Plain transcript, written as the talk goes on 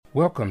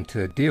Welcome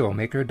to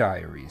Dealmaker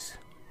Diaries,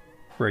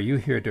 where you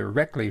hear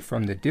directly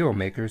from the deal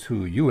makers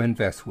who you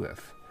invest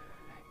with.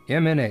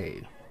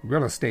 M&A,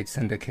 real estate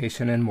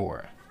syndication, and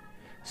more.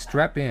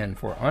 Strap in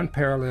for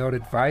unparalleled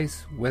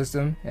advice,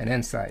 wisdom, and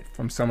insight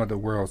from some of the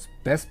world's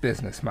best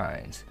business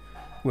minds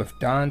with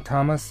Don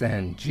Thomas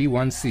and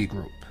G1C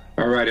Group.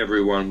 All right,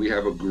 everyone. We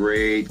have a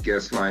great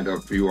guest lined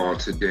up for you all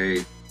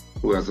today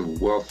who has a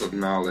wealth of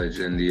knowledge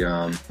in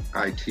the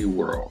IT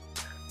world.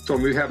 So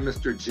we have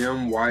Mr.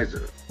 Jim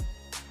Weisser.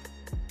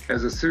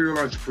 As a serial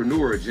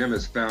entrepreneur, Jim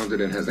has founded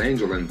and has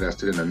angel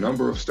invested in a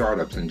number of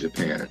startups in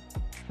Japan.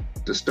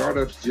 The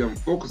startups Jim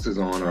focuses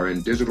on are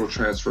in digital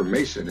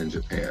transformation in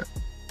Japan.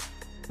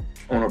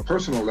 On a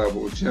personal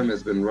level, Jim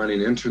has been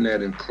running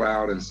internet and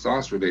cloud and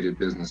SaaS-related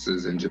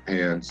businesses in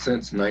Japan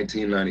since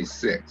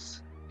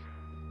 1996.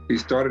 He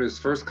started his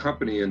first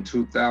company in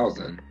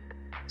 2000,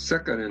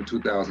 second in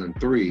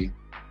 2003,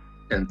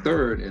 and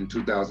third in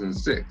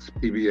 2006,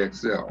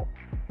 PBXL.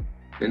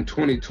 In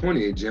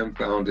 2020, Jim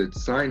founded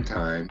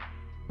SignTime,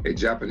 a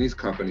Japanese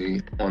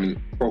company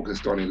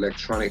focused on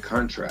electronic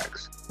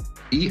contracts,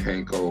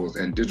 e-hankos,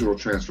 and digital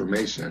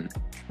transformation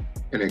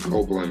in a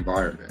global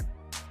environment.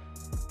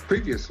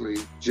 Previously,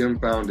 Jim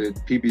founded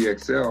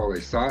PBXL,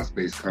 a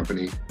SaaS-based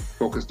company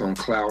focused on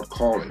cloud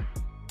calling,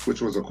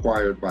 which was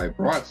acquired by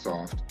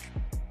BroadSoft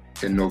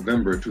in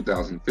November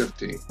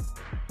 2015.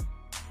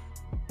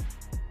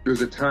 Through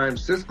the time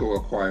Cisco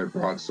acquired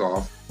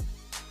BroadSoft,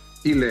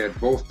 he led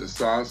both the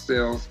SaaS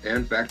sales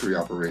and factory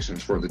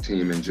operations for the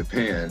team in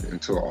Japan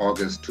until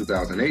August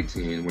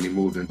 2018 when he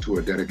moved into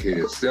a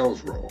dedicated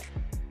sales role.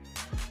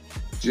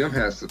 Jim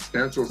has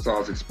substantial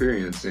SaaS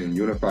experience in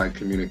unified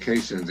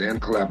communications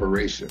and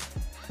collaboration,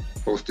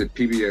 hosted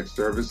PBX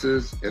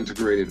services,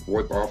 integrated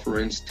VoIP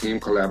offerings, team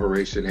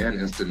collaboration,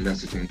 and instant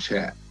messaging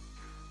chat.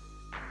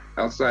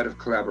 Outside of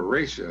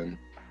collaboration,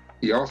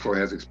 he also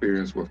has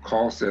experience with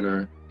call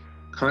center,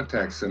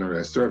 contact center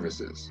as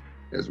services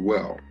as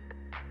well,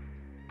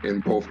 in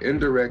both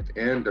indirect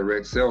and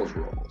direct sales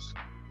roles.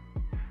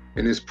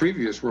 In his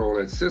previous role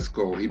at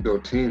Cisco, he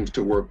built teams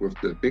to work with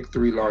the big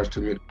three large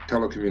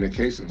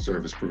telecommunication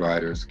service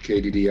providers,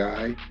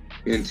 KDDI,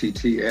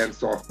 NTT, and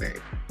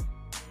SoftBank,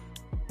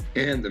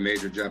 and the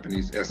major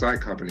Japanese SI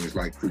companies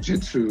like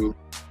Fujitsu,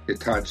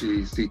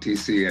 Hitachi,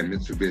 CTC, and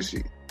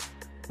Mitsubishi.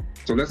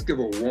 So let's give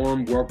a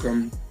warm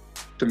welcome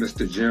to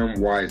Mr. Jim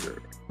Weisser.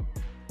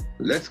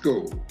 Let's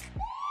go.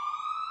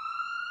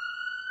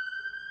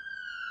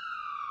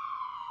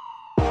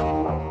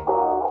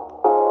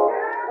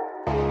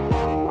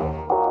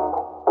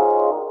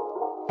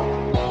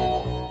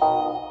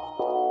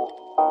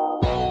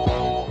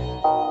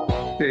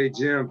 Hey,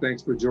 Jim,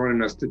 thanks for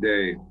joining us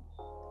today.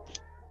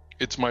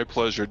 It's my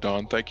pleasure,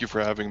 Don. Thank you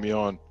for having me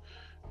on.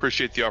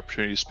 Appreciate the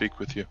opportunity to speak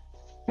with you.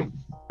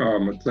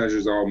 My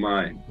pleasure's all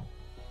mine.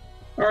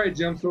 All right,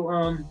 Jim,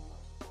 so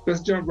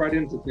let's jump right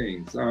into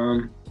things.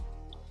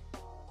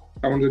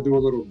 I wanted to do a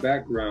little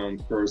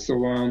background first. So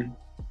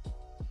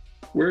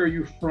where are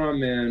you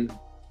from and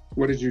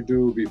what did you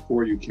do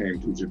before you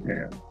came to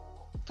Japan?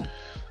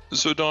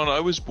 So, Don, I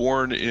was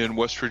born in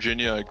West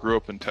Virginia. I grew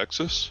up in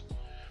Texas.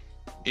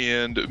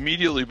 And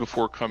immediately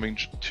before coming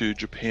to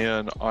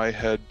Japan, I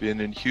had been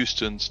in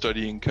Houston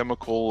studying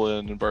chemical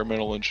and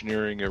environmental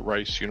engineering at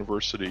Rice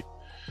University.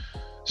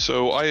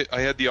 So I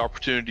had the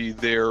opportunity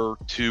there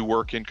to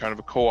work in kind of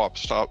a co-op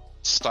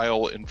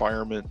style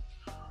environment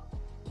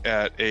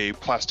at a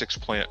plastics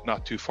plant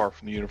not too far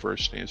from the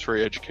university. It's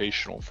very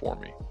educational for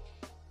me.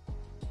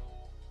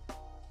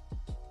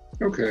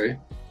 Okay.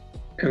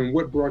 And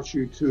what brought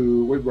you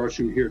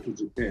here to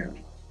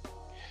Japan?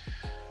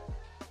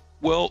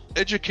 Well,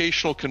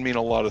 educational can mean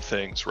a lot of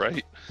things,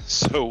 right?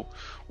 So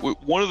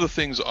one of the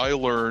things I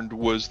learned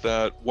was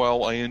that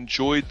while I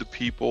enjoyed the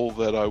people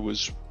that I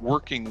was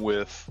working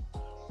with,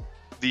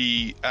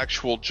 the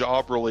actual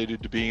job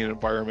related to being an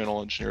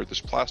environmental engineer at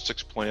this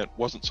plastics plant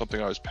wasn't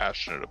something I was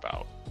passionate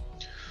about.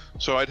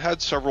 So I'd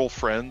had several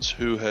friends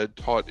who had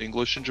taught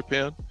English in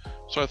Japan.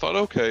 So I thought,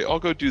 okay, I'll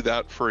go do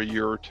that for a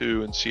year or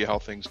two and see how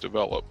things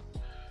develop.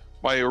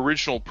 My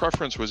original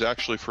preference was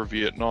actually for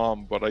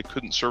Vietnam, but I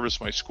couldn't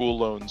service my school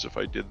loans if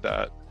I did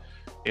that.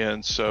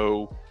 And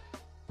so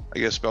I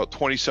guess about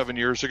 27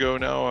 years ago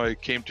now, I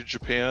came to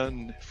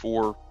Japan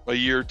for a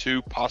year or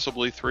two,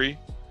 possibly 3,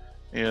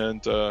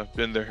 and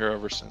been there here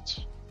ever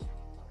since.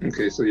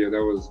 Okay, so yeah,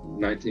 that was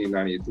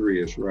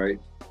 1993-ish, right?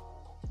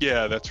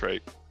 Yeah, that's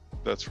right.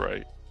 That's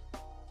right.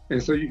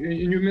 And so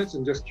you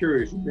mentioned, just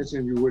curious, you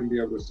mentioned you wouldn't be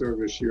able to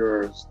service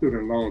your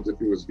student loans if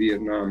it was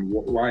Vietnam.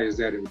 Why is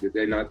that? Did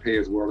they not pay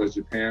as well as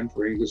Japan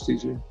for English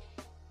teaching?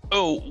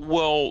 Oh,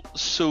 well,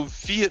 so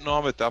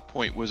Vietnam at that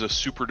point was a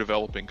super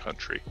developing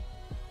country.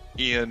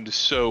 And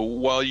so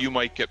while you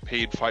might get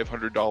paid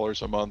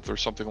 $500 a month or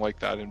something like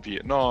that in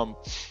Vietnam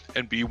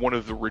and be one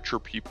of the richer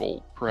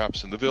people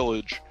perhaps in the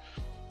village,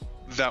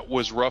 that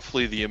was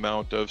roughly the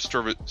amount of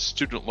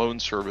student loan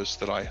service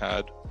that I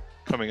had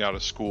coming out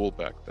of school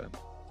back then.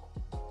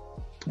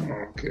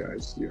 Okay, I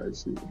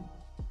see.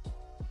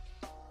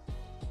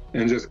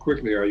 And just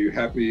quickly, are you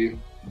happy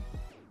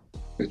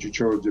that you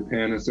chose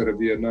Japan instead of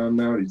Vietnam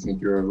now? Do you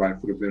think your life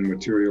would have been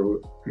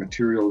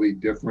materially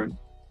different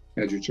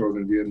had you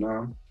chosen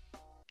Vietnam?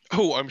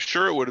 Oh, I'm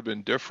sure it would have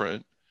been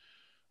different,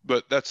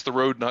 but that's the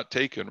road not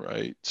taken,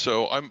 right?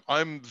 So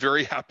I'm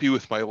very happy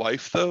with my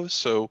life though,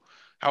 so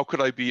how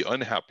could I be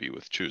unhappy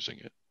with choosing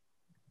it?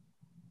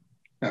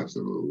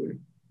 Absolutely.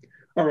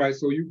 All right,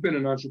 so you've been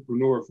an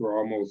entrepreneur for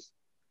almost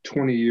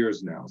 20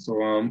 years now. So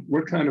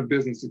what kind of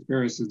business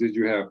experiences did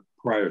you have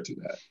prior to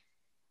that?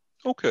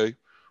 Okay.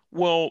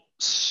 Well,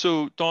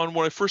 so Don,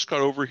 when I first got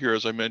over here,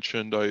 as I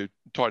mentioned, I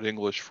taught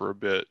English for a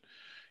bit.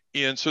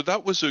 And so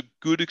that was a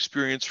good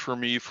experience for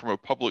me from a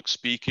public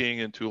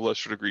speaking and to a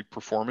lesser degree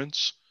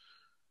performance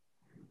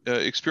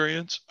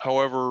experience.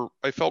 However,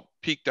 I felt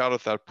peaked out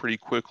of that pretty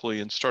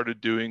quickly and started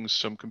doing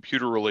some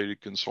computer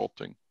related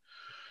consulting.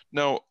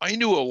 Now, I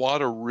knew a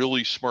lot of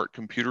really smart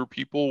computer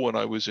people when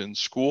I was in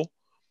school,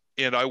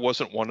 and I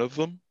wasn't one of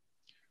them.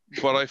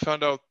 But I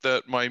found out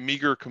that my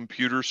meager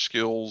computer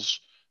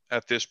skills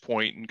at this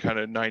point in kind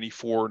of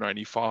 94,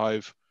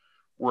 95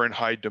 were in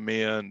high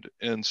demand.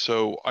 And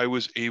so I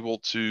was able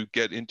to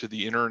get into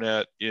the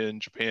internet in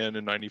Japan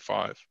in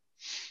 95.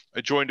 I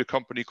joined a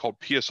company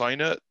called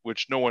PSINet,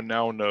 which no one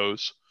now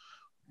knows,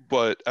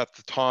 but at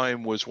the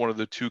time was one of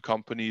the two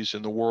companies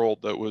in the world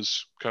that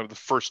was kind of the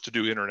first to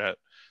do internet.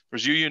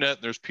 There's UUNet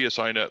and there's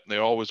PSINet, and they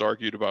always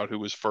argued about who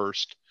was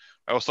first.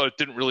 I always thought it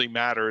didn't really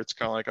matter. It's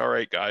kind of like, all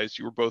right, guys,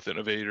 you were both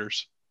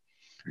innovators.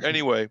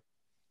 Anyway,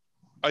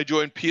 I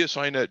joined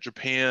PSINet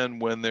Japan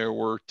when there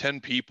were 10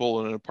 people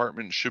in an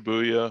apartment in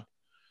Shibuya,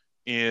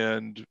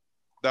 and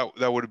that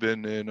would have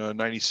been in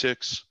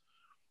 96.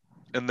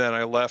 And then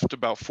I left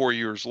about 4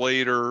 years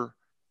later,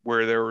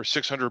 where there were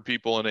 600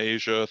 people in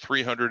Asia,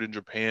 300 in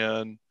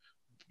Japan,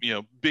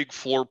 big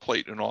floor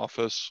plate in an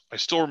office. I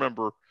still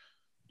remember,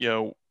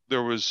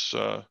 there was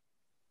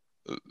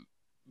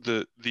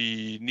the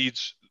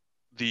needs,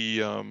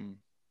 the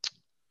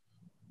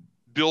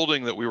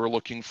building that we were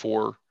looking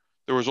for.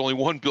 There was only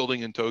one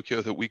building in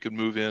Tokyo that we could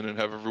move in and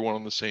have everyone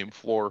on the same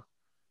floor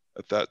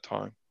at that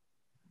time.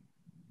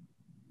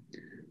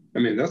 I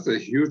mean, that's a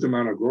huge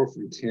amount of growth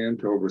from 10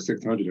 to over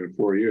 600 in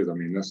 4 years. I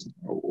mean, that's,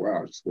 oh,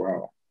 wow, just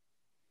wow.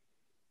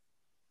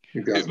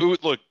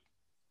 Look,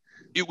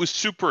 it was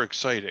super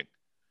exciting.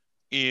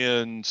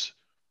 And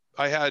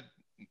I had,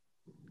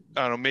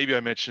 I don't know, maybe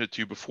I mentioned it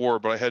to you before,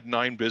 but I had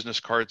 9 business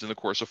cards in the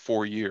course of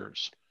 4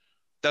 years.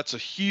 That's a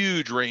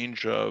huge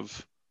range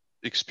of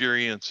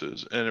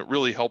experiences, and it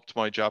really helped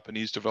my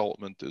Japanese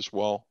development as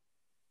well.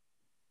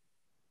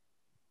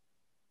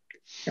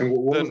 And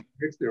what was the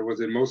mix there?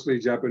 Was it mostly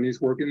Japanese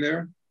working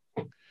there?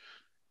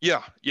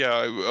 Yeah.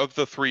 Of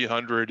the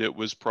 300, it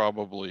was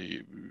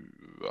probably,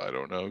 I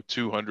don't know,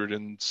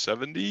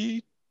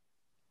 270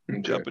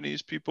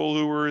 Japanese people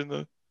who were in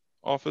the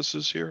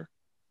offices here.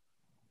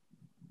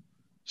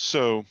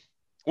 So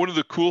one of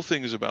the cool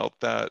things about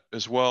that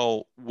as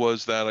well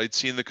was that I'd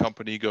seen the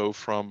company go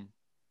from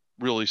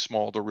really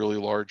small to really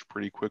large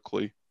pretty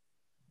quickly.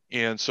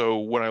 And so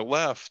when I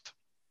left,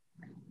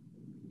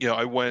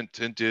 I went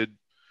and did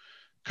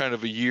kind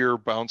of a year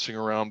bouncing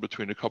around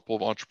between a couple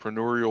of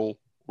entrepreneurial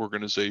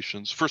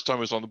organizations. First time I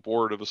was on the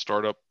board of a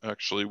startup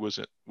actually was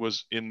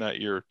in that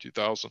year,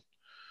 2000.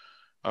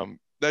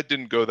 That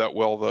didn't go that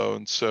well though,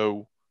 and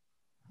so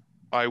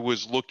I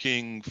was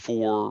looking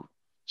for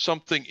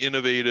something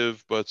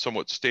innovative but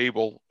somewhat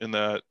stable. In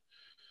that,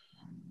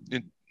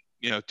 in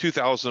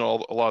 2000, a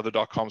lot of the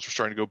dot-coms were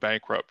starting to go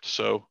bankrupt.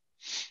 So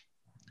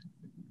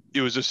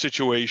it was a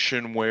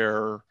situation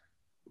where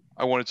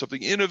I wanted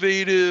something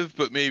innovative,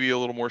 but maybe a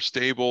little more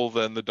stable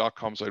than the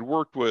dot-coms I'd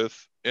worked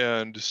with.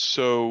 And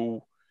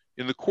so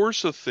in the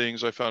course of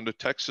things, I found a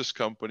Texas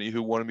company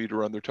who wanted me to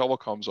run their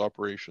telecoms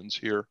operations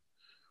here.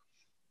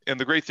 And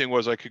the great thing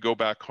was I could go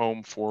back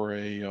home for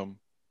a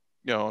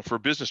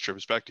business trip.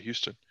 It's back to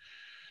Houston.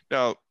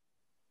 Now,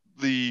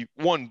 the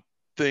one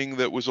thing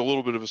that was a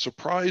little bit of a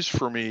surprise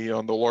for me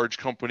on the large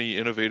company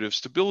innovative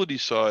stability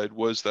side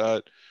was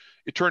that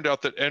it turned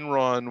out that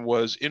Enron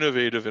was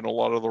innovative in a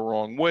lot of the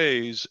wrong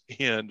ways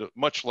and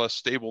much less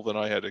stable than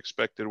I had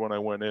expected when I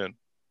went in.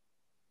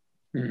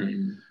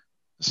 Mm-hmm.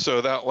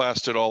 So that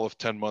lasted all of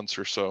 10 months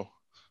or so.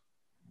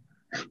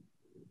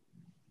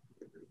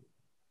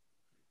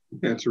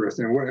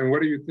 Interesting. And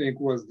what do you think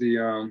was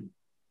the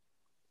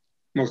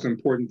most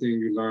important thing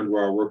you learned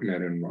while working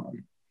at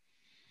Enron?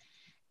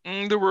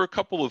 There were a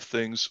couple of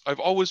things. I've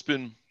always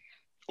been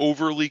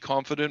overly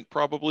confident,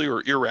 probably,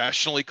 or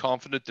irrationally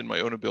confident in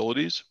my own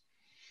abilities,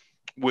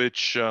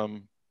 which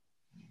can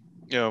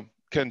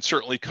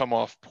certainly come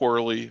off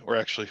poorly, or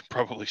actually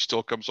probably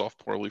still comes off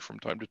poorly from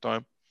time to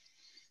time.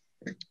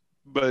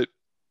 But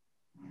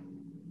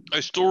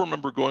I still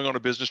remember going on a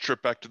business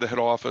trip back to the head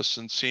office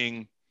and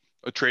seeing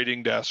a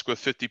trading desk with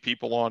 50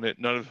 people on it,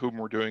 none of whom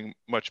were doing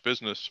much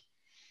business.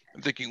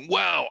 I'm thinking,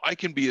 wow, I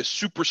can be a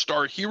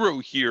superstar hero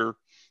here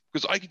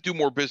because I can do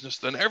more business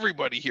than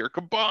everybody here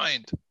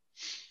combined.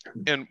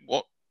 And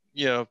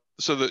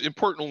so the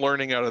important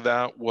learning out of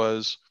that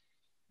was,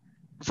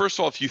 first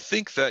of all, if you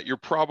think that, you're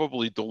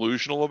probably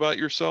delusional about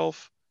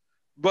yourself.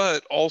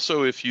 But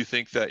also, if you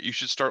think that, you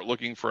should start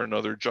looking for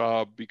another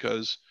job,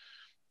 because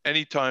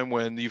anytime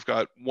when you've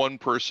got one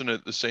person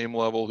at the same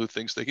level who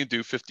thinks they can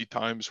do 50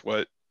 times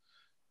what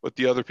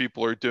the other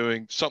people are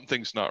doing,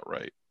 something's not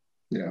right.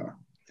 Yeah.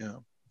 Yeah.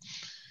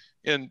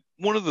 And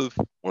one of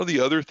the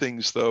other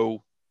things,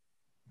 though,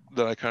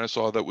 that I kind of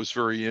saw that was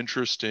very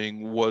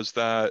interesting was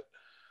that,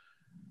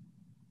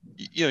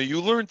 you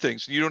learn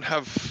things and you don't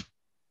have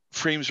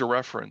frames of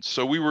reference.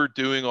 So we were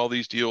doing all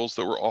these deals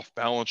that were off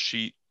balance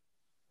sheet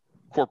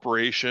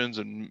corporations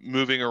and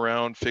moving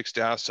around fixed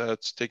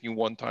assets, taking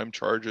one-time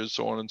charges,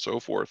 so on and so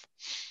forth.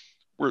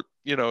 We're,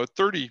 at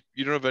 30,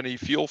 you don't have any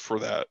feel for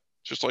that.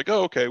 It's just like,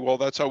 oh, okay, well,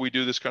 that's how we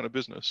do this kind of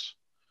business.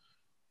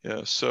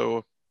 Yeah,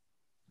 so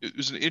it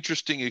was an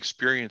interesting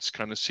experience,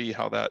 kind of see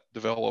how that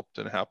developed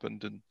and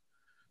happened, and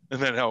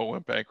then how it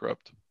went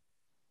bankrupt.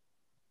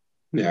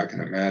 Yeah, I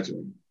can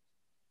imagine.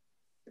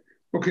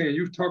 Okay, and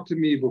you've talked to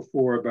me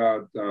before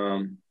about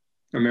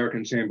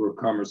American Chamber of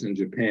Commerce in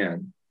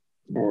Japan,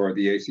 or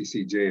the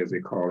ACCJ as they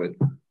call it.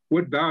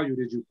 What value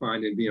did you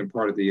find in being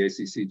part of the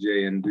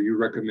ACCJ, and do you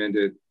recommend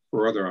it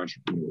for other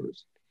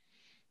entrepreneurs?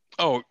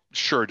 Oh,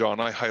 sure, Don.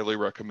 I highly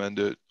recommend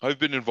it. I've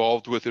been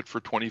involved with it for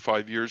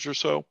 25 years or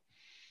so.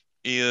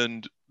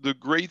 And the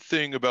great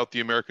thing about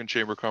the American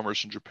Chamber of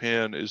Commerce in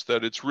Japan is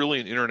that it's really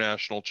an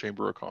international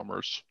chamber of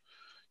commerce.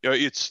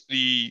 It's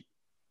the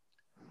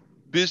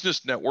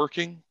business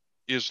networking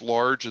is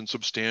large and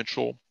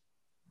substantial,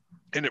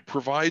 and it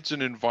provides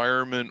an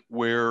environment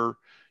where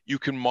you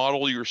can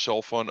model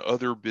yourself on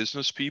other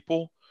business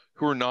people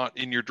who are not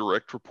in your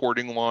direct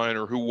reporting line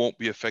or who won't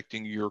be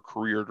affecting your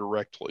career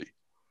directly.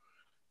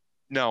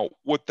 Now,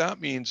 what that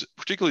means,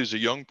 particularly as a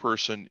young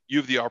person, you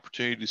have the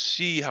opportunity to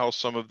see how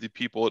some of the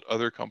people at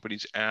other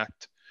companies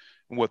act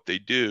and what they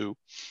do.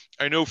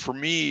 I know for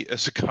me,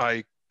 as a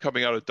guy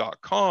coming out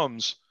of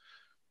 .coms,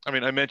 I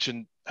mean, I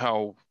mentioned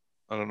how,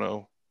 I don't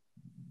know,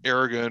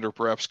 arrogant or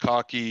perhaps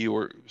cocky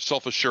or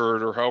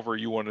self-assured, or however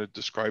you want to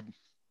describe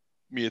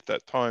me at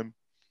that time,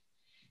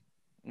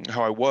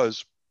 how I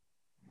was.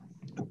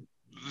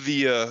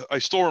 I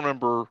still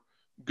remember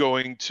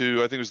going to,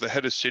 I think it was the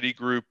head of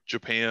Citigroup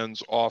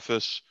Japan's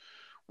office,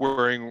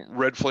 wearing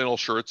red flannel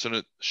shorts and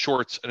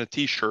a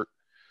t-shirt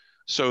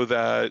so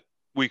that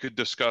we could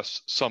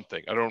discuss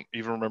something. I don't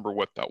even remember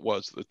what that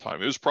was at the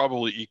time. It was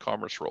probably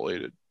e-commerce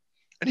related.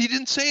 And he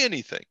didn't say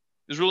anything.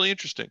 It was really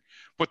interesting.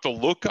 But the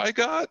look I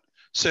got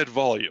said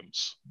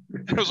volumes.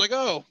 And I was like,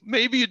 oh,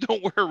 maybe you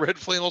don't wear red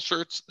flannel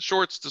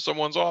shorts to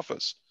someone's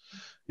office.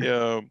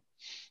 Yeah.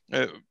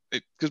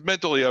 Because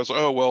mentally I was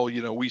like, oh, well,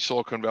 we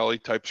Silicon Valley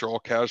types are all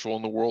casual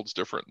and the world's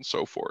different and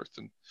so forth.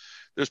 And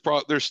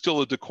there's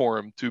still a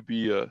decorum to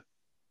be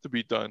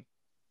done,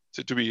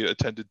 to be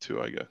attended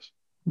to, I guess.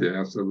 Yeah,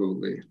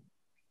 absolutely.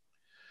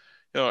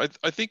 I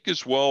think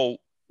as well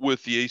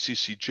with the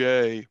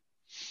ACCJ,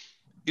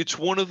 it's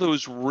one of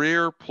those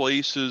rare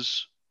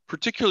places,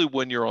 particularly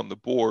when you're on the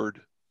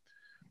board,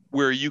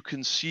 where you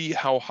can see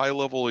how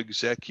high-level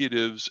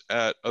executives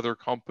at other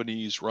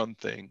companies run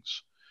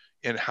things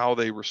and how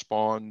they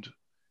respond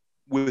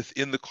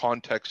within the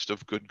context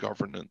of good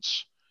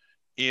governance.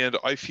 And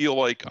I feel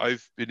like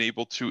I've been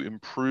able to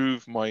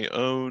improve my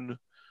own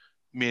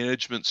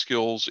management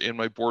skills and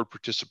my board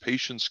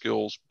participation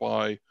skills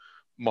by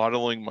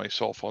modeling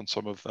myself on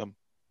some of them.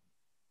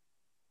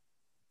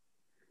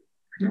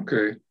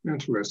 Okay,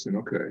 interesting.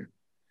 Okay.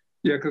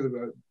 Yeah, because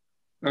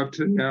up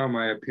to now,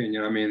 my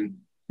opinion, I mean,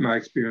 my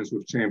experience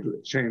with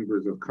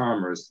chambers of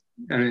commerce,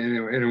 and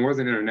it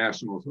wasn't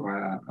international, so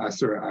I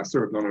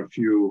served on a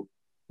few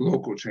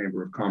local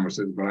chamber of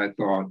commerces, but I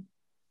thought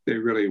they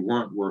really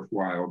weren't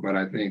worthwhile. But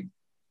I think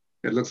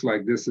it looks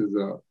like this is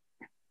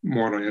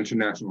more on an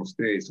international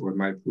stage, so it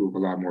might prove a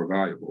lot more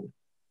valuable.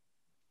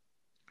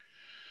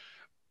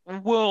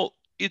 Well,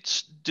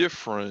 it's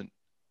different.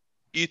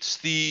 It's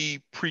the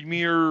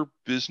premier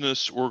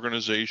business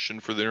organization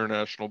for the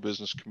international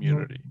business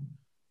community,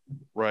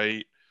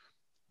 right?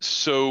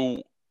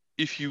 So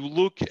if you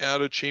look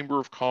at a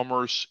chamber of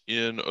commerce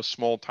in a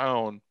small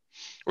town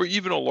or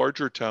even a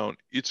larger town,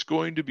 it's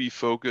going to be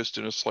focused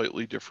in a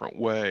slightly different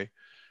way.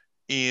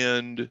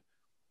 And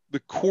the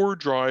core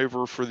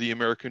driver for the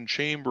American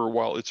Chamber,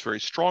 while it's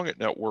very strong at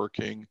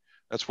networking,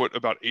 that's what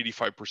about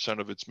 85%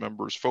 of its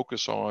members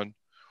focus on.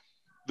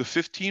 The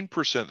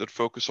 15% that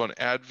focus on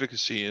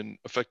advocacy and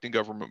affecting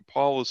government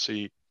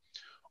policy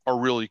are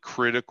really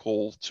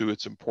critical to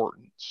its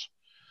importance.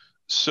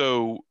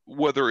 So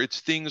whether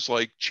it's things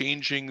like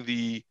changing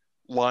the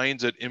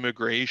lines at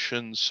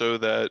immigration so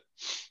that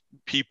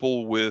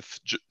people with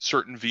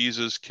certain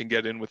visas can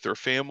get in with their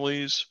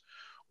families,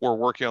 or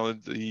working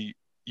on the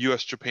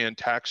U.S.-Japan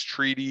tax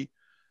treaty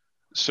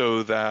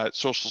so that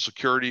Social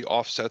Security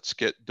offsets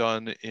get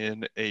done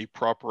in a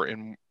proper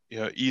and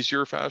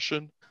easier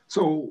fashion.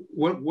 So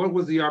what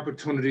was the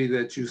opportunity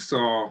that you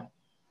saw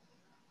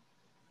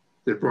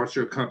that brought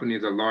your company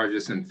the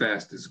largest and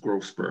fastest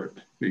growth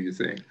spurt, do you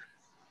think?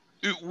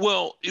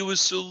 Well, it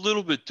was a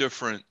little bit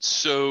different.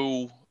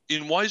 So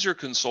in Weisser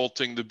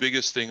Consulting, the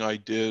biggest thing I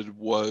did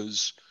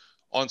was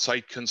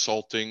on-site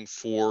consulting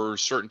for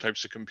certain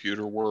types of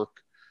computer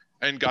work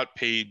and got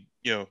paid,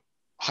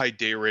 high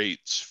day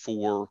rates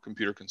for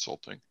computer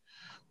consulting.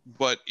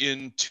 But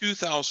in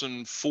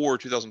 2004,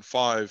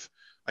 2005,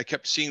 I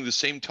kept seeing the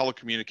same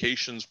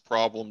telecommunications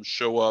problems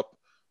show up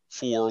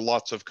for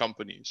lots of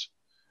companies.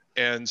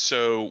 And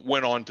so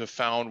went on to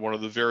found one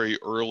of the very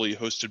early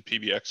hosted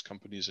PBX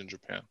companies in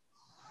Japan.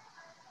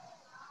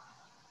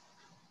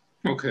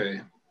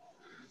 Okay.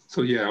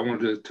 So yeah, I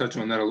wanted to touch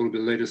on that a little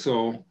bit later.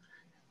 So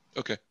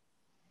okay,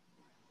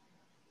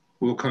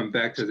 we'll come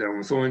back to that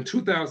one. So in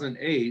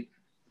 2008,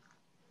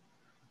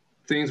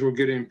 things were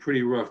getting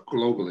pretty rough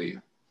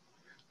globally.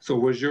 So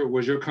was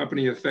your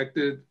company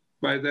affected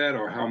by that,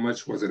 or how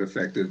much was it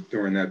affected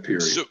during that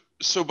period?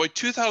 So by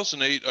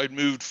 2008, I'd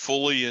moved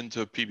fully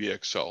into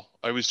PBXL.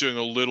 I was doing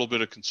a little bit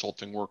of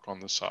consulting work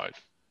on the side.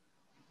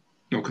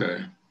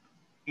 Okay.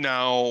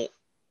 Now,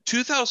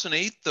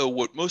 2008, though,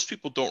 what most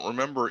people don't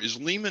remember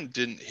is Lehman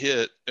didn't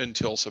hit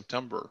until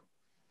September.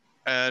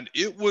 And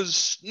it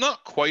was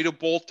not quite a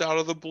bolt out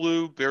of the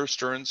blue. Bear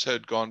Stearns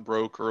had gone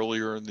broke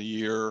earlier in the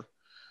year,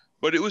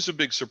 but it was a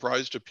big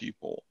surprise to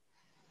people.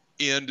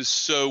 And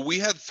so we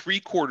had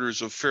 3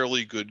 quarters of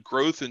fairly good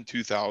growth in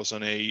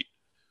 2008,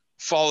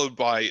 followed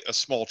by a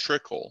small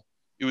trickle.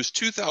 It was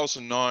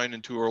 2009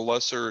 and to a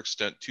lesser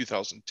extent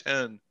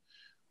 2010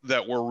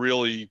 that were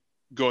really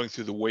going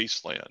through the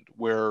wasteland,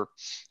 where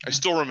I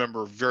still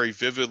remember very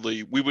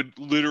vividly, we would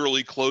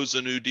literally close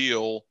a new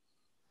deal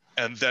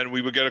and then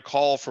we would get a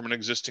call from an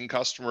existing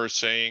customer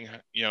saying,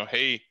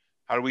 hey,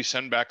 how do we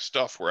send back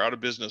stuff? We're out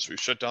of business. We've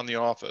shut down the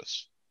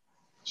office.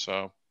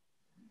 So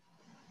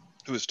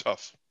it was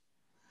tough.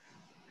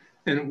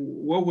 And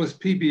what was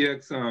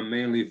PBX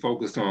mainly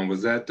focused on?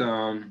 Was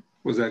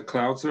that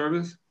cloud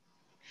service?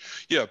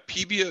 Yeah,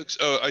 PBX,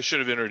 I should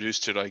have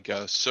introduced it, I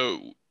guess.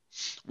 So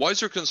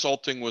Weisser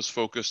Consulting was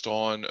focused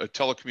on a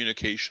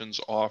telecommunications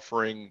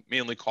offering,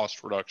 mainly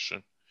cost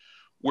reduction,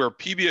 where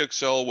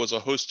PBXL was a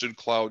hosted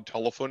cloud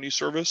telephony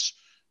service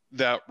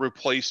that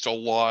replaced a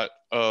lot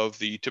of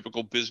the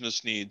typical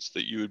business needs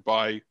that you would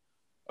buy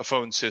a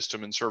phone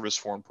system and service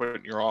for and put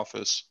in your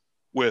office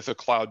with a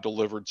cloud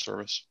delivered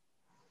service.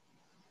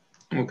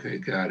 Okay,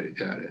 got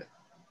it.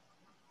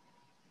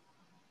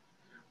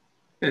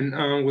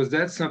 And was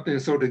that something,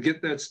 so to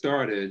get that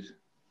started,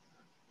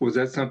 was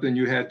that something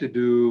you had to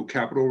do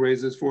capital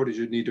raises for? Did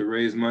you need to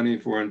raise money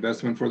for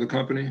investment for the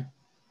company?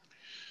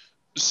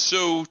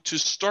 So to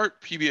start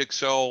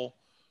PBXL,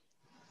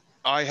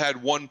 I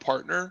had one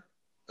partner,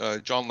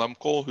 John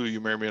Lemkel, who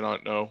you may or may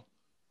not know,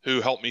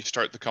 who helped me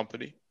start the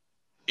company.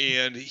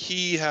 And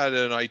he had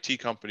an IT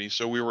company,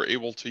 so we were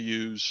able to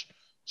use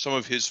some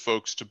of his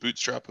folks to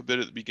bootstrap a bit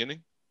at the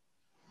beginning.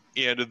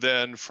 And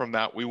then from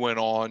that, we went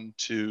on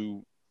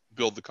to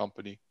build the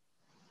company.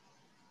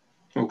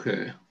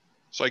 Okay.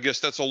 So I guess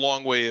that's a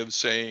long way of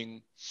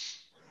saying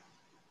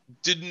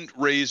didn't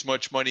raise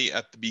much money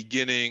at the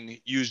beginning,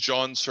 used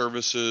John's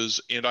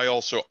services, and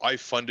I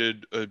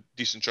funded a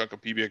decent chunk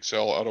of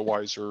PBXL out of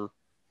Weisser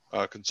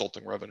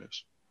consulting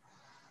revenues.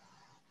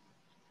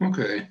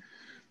 Okay.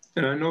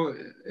 And I know,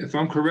 if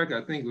I'm correct,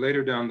 I think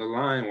later down the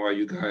line, while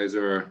you guys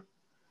are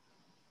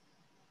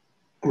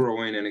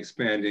growing and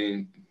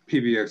expanding,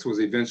 PBX was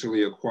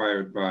eventually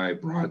acquired by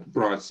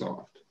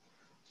Broadsoft.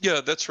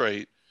 Yeah, that's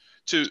right.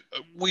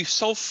 We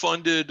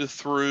self-funded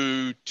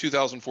through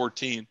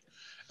 2014.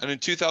 And in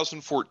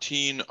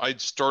 2014,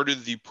 I'd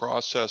started the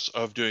process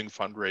of doing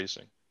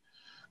fundraising.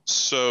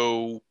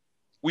 So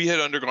we had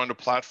undergone a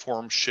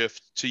platform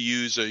shift to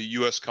use a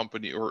U.S.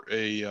 company or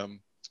a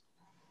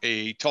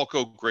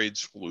telco grade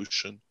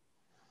solution.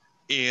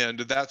 And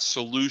that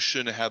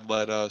solution had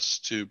led us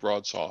to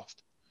Broadsoft.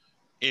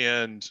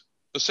 And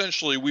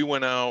essentially we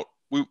went out,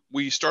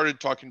 we started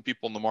talking to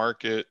people in the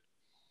market.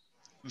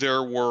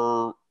 There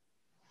were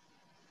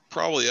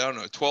probably,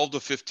 12 to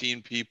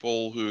 15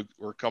 people who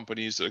were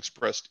companies that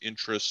expressed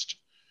interest.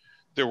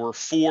 There were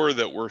 4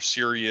 that were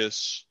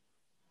serious,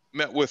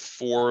 met with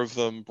 4 of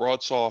them.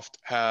 Broadsoft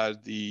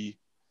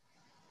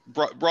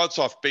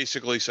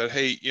basically said,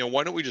 hey,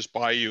 why don't we just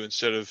buy you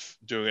instead of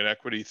doing an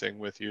equity thing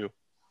with you?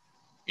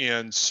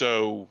 And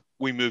so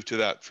we moved to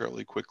that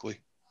fairly quickly.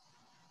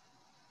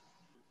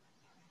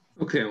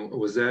 Okay,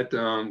 was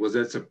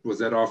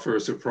that offer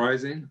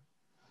surprising?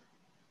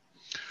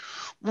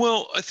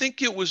 Well, I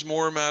think it was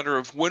more a matter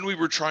of when we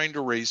were trying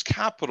to raise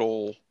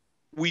capital,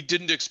 we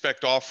didn't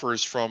expect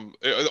offers from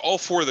all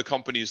 4 of the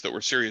companies that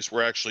were serious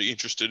were actually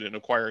interested in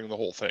acquiring the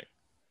whole thing.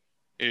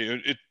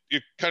 It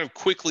kind of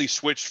quickly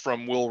switched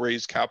from we'll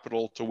raise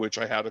capital to which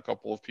I had a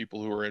couple of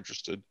people who were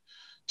interested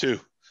to,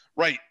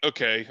 right,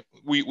 okay,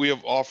 we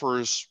have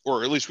offers,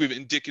 or at least we have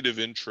indicative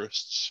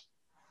interests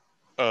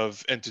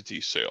of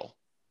entity sale.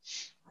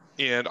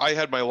 And I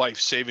had my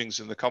life savings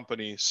in the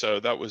company, so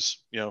that was,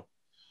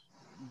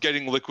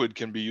 getting liquid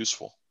can be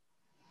useful.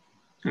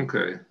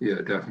 Okay, yeah,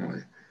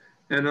 definitely.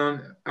 And I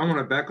want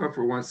to back up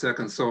for 1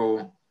 second.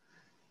 So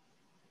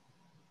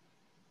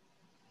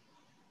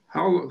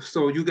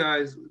you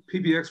guys,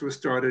 PBX was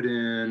started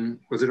in,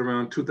 was it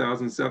around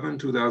 2007,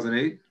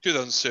 2008?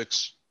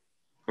 2006.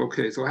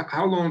 Okay, so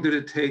how long did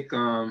it take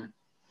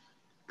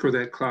for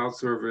that cloud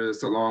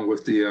service, along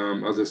with the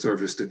other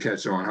service, to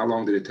catch on? How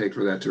long did it take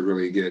for that to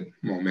really get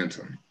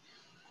momentum?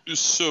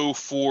 So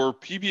for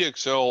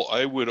PBXL,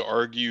 I would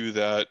argue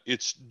that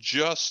it's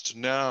just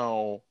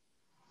now,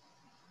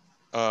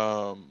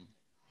 um,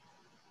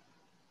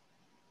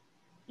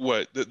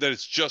 that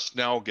it's just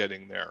now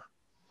getting there.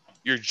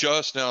 You're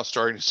just now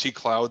starting to see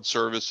cloud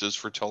services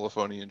for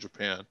telephony in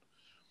Japan.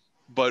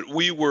 But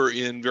we were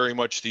in very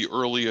much the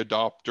early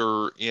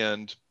adopter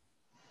and,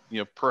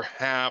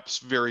 perhaps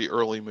very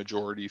early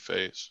majority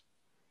phase.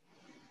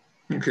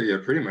 Okay, yeah,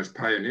 pretty much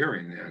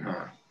pioneering then,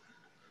 huh?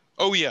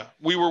 Oh yeah,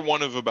 we were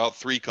one of about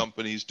 3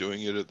 companies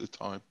doing it at the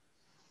time.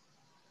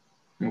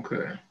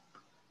 Okay.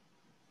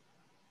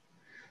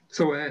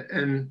 So,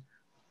 and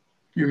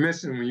you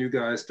mentioned when you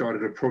guys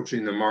started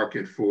approaching the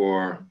market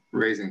for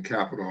raising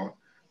capital,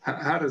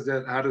 how does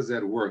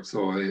that work?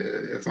 So,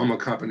 if I'm a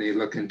company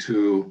looking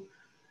to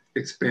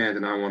expand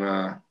and I want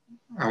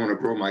to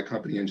grow my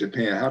company in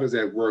Japan, how does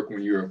that work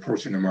when you're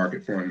approaching the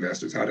market for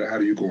investors? How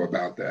do you go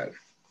about that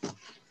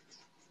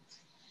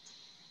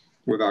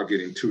without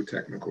getting too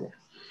technical?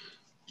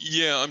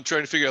 Yeah, I'm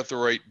trying to figure out the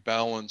right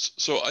balance.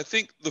 So I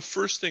think the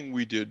first thing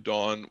we did,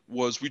 Don,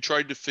 was we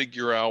tried to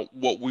figure out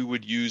what we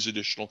would use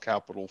additional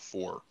capital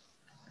for.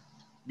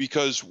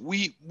 Because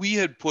we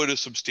had put a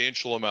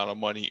substantial amount of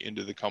money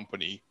into the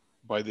company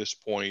by this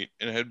point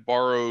and had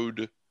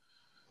borrowed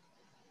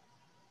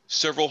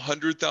several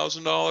 $100,000,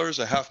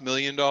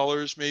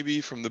 $500,000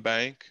 maybe from the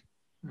bank,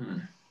 Hmm.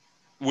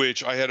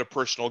 which I had a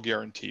personal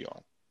guarantee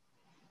on.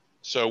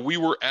 So we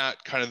were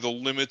at kind of the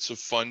limits of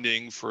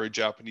funding for a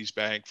Japanese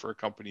bank for a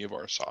company of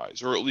our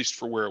size, or at least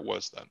for where it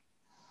was then.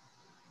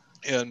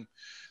 And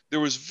there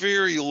was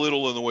very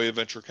little in the way of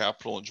venture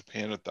capital in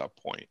Japan at that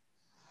point.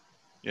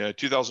 Yeah,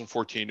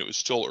 2014, it was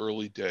still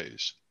early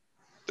days.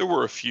 There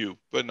were a few,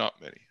 but not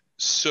many.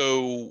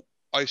 So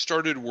I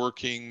started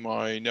working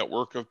my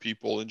network of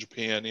people in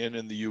Japan and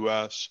in the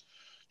US,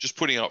 just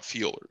putting out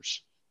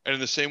feelers. And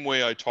in the same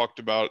way I talked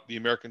about the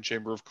American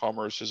Chamber of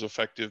Commerce is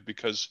effective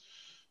because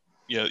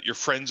you're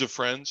friends of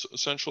friends,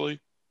 essentially.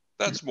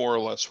 That's more or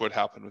less what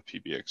happened with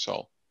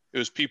PBXL. It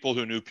was people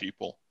who knew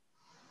people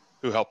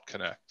who helped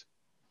connect.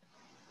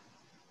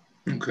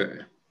 Okay.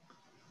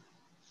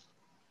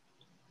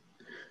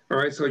 All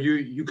right. So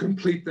you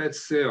complete that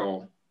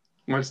sale.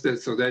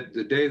 That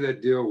the day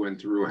that deal went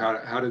through,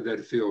 how did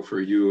that feel for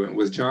you? And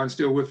was John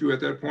still with you at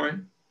that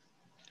point?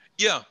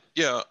 Yeah,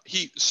 yeah.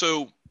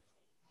 So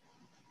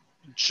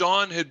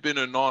John had been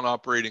a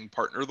non-operating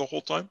partner the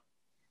whole time.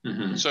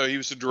 Hmm. So he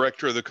was the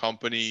director of the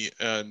company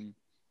and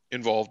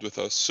involved with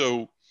us.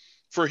 So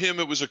for him,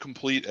 it was a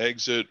complete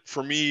exit.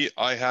 For me,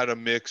 I had a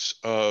mix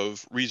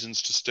of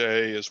reasons to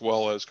stay as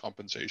well as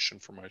compensation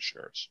for my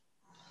shares.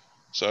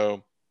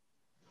 So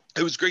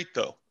it was great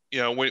though.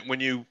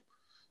 When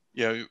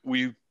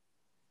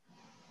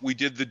we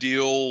did the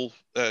deal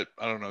at,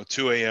 I don't know,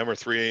 2 a.m. or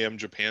 3 a.m.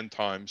 Japan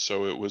time.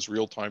 So it was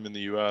real time in the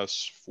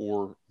US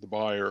for the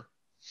buyer.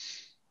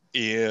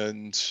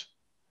 And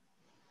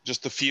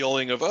just the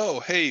feeling of, oh,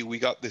 hey, we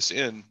got this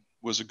in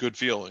was a good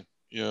feeling.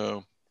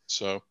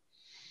 So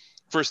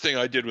first thing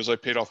I did was I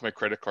paid off my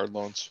credit card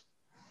loans.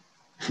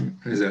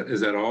 Is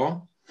that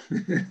all?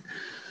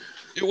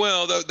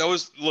 Well, that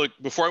was, look,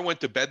 before I went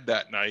to bed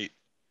that night,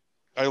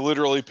 I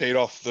literally paid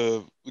off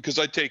because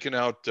I'd taken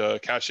out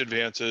cash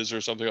advances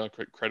or something on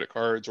credit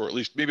cards, or at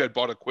least maybe I'd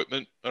bought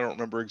equipment. I don't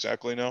remember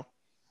exactly now.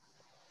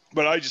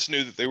 But I just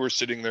knew that they were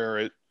sitting there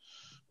at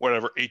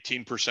whatever,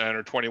 18%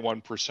 or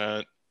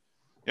 21%.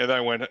 And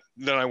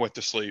then I went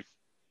to sleep.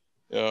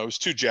 I was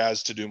too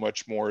jazzed to do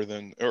much more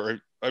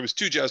or I was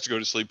too jazzed to go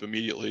to sleep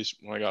immediately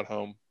when I got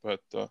home.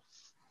 But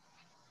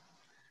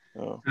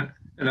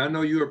And I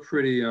know you're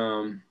pretty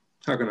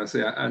how can I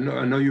say, I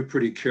know you're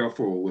pretty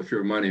careful with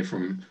your money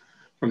from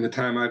the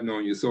time I've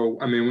known you. So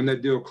I mean, when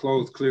that deal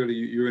closed, clearly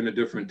you're in a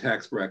different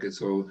tax bracket.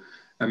 So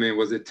I mean,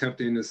 was it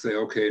tempting to say,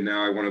 okay,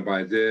 now I want to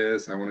buy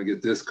this, I want to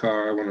get this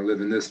car, I want to live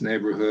in this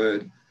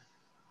neighborhood?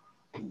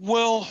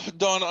 well,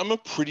 Don, I'm a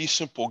pretty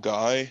simple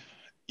guy.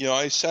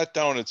 I sat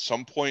down at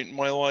some point in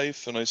my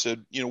life and I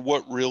said,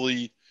 what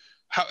really,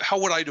 how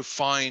would I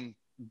define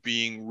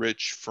being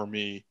rich for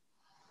me?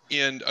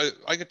 And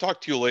I can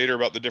talk to you later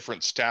about the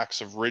different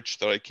stacks of rich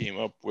that I came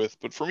up with.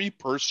 But for me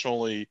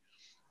personally,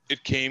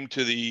 it came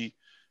to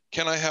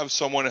can I have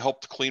someone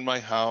help to clean my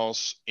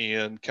house?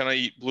 And can I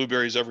eat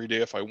blueberries every day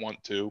if I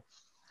want to?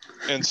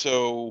 And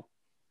so,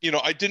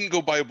 I didn't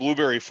go buy a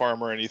blueberry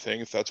farm or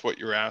anything, if that's what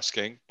you're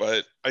asking,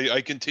 but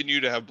I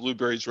continue to have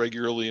blueberries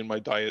regularly in my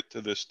diet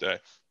to this day.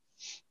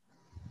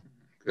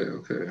 Okay,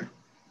 okay.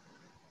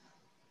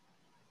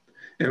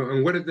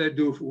 And what did that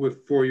do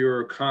for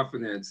your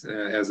confidence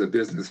as a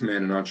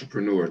businessman and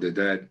entrepreneur? Did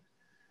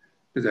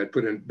that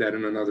put that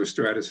in another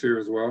stratosphere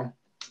as well?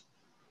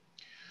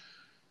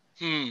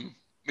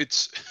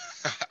 It's,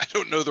 I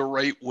don't know the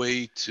right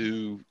way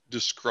to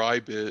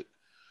describe it.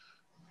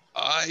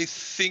 I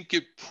think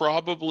it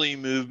probably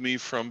moved me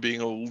from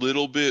being a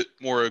little bit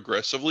more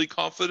aggressively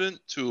confident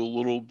to a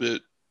little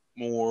bit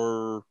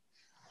more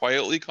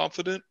quietly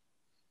confident,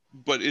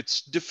 but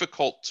it's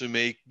difficult to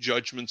make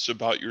judgments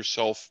about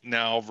yourself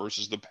now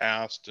versus the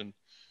past. And,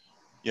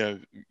 you know,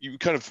 you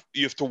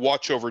have to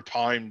watch over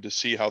time to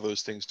see how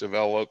those things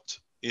developed.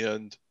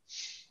 And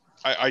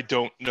I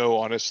don't know,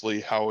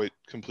 honestly, how it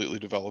completely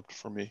developed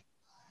for me.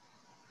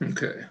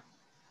 Okay.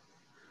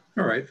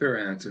 All right, fair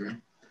answer.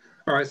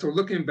 All right, so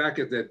looking back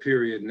at that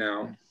period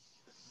now,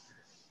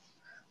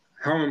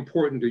 how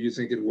important do you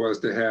think it was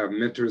to have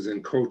mentors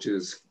and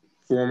coaches,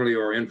 formally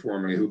or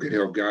informally, who could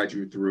help guide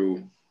you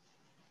through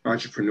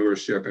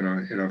entrepreneurship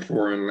in a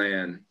foreign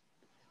land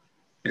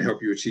and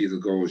help you achieve the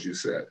goals you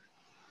set?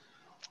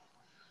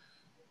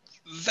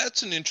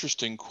 That's an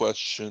interesting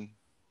question,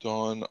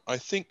 Don. I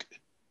think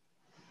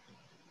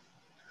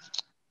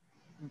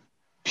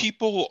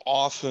people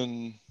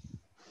often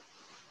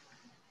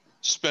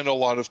spend a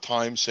lot of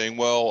time saying,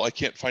 well, I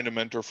can't find a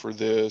mentor for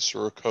this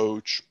or a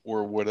coach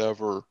or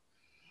whatever.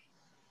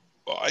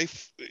 I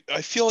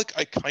feel like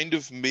I kind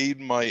of made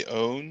my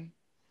own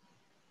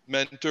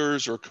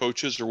mentors or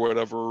coaches or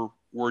whatever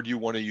word you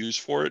want to use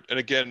for it. And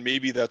again,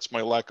 maybe that's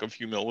my lack of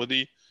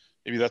humility.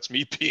 Maybe that's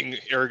me being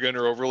arrogant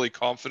or overly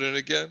confident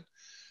again.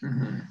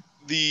 Mm-hmm.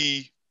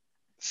 The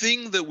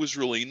thing that was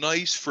really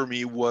nice for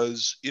me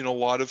was, in a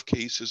lot of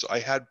cases, I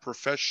had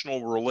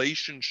professional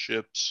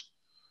relationships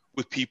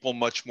with people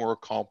much more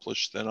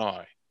accomplished than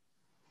I,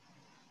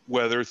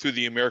 whether through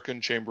the American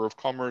Chamber of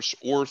Commerce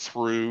or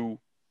through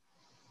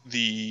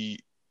the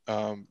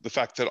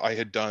fact that I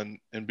had done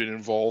and been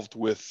involved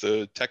with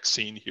the tech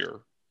scene here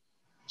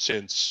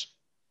since,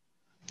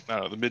 I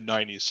don't know, the mid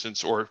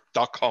 90s, or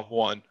 .com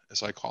one,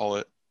 as I call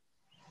it.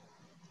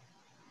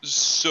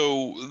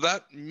 So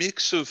that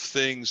mix of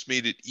things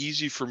made it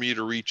easy for me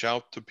to reach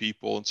out to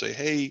people and say,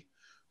 hey,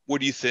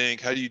 what do you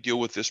think? How do you deal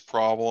with this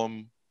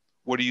problem?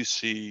 What do you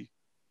see?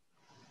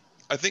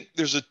 I think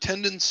there's a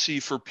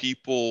tendency for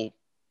people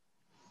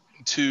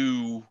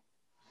to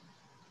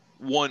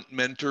want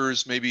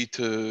mentors maybe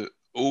to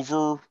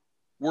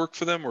overwork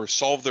for them or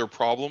solve their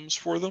problems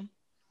for them.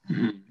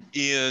 Mm-hmm.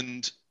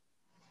 And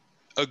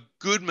a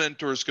good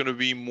mentor is going to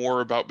be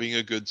more about being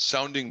a good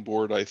sounding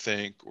board, I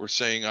think, or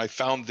saying, I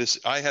found this,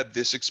 I had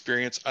this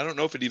experience. I don't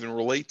know if it even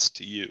relates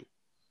to you,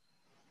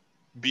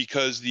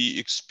 because the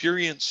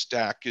experience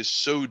stack is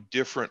so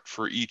different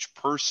for each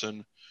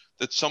person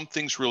that some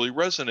things really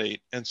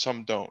resonate and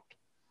some don't.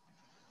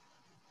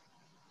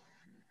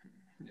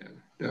 Yeah,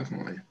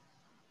 definitely.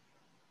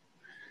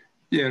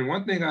 Yeah, and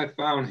one thing I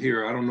found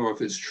here, I don't know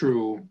if it's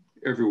true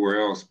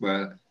everywhere else,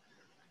 but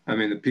I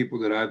mean, the people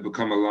that I've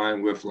become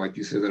aligned with, like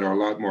you said, that are a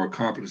lot more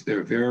accomplished,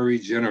 they're very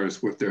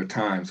generous with their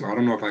time. So I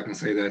don't know if I can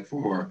say that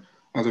for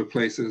other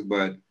places,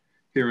 but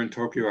here in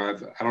Tokyo,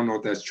 I don't know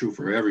if that's true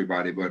for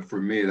everybody, but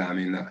for me, I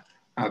mean,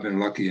 I've been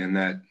lucky in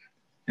that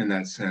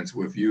sense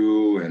with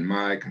you and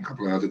Mike and a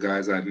couple of other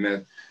guys I've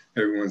met.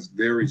 Everyone's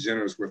very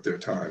generous with their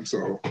time.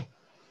 So,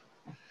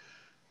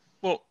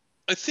 well,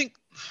 I think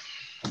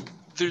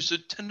there's a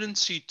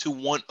tendency to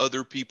want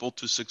other people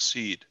to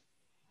succeed,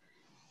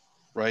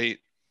 right?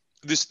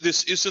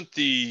 This isn't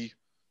the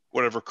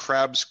whatever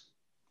crabs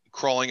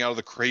crawling out of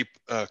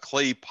the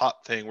clay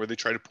pot thing where they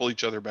try to pull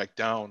each other back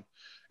down.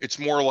 It's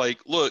more like,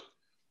 look,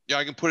 yeah,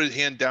 I can put a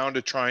hand down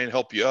to try and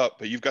help you up,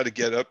 but you've got to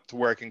get up to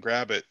where I can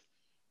grab it.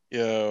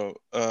 Yeah,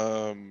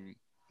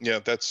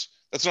 that's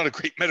not a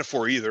great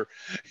metaphor either.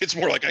 It's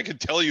more like I can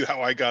tell you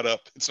how I got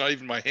up. It's not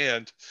even my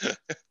hand.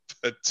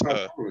 But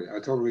I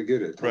totally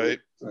get it. Totally right?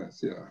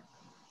 sense, yeah.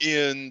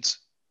 And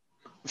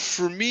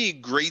for me,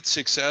 great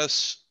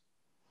success,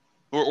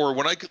 or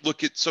when I could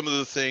look at some of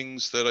the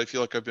things that I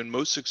feel like I've been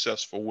most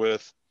successful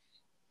with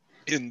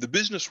in the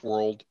business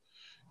world,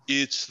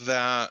 it's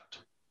that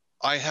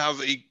I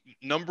have a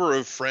number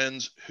of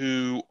friends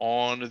who,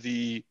 on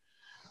the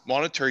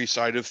monetary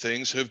side of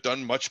things, have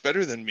done much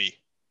better than me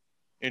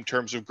in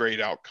terms of great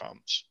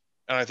outcomes.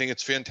 And I think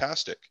it's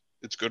fantastic.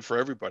 It's good for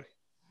everybody.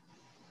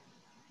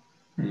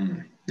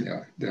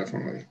 Yeah,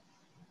 definitely.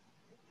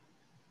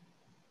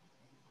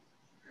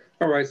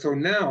 All right, so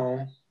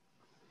now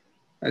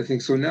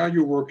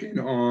you're working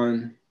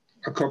on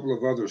a couple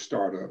of other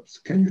startups.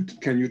 Can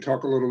you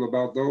talk a little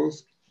about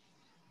those?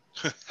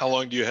 How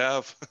long do you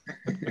have?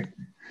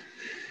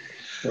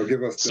 Well,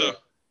 give us the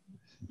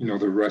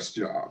rush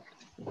job.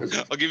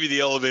 I'll give you the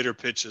elevator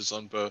pitches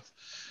on both.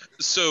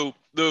 So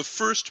the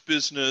first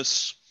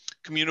business,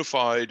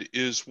 Communified,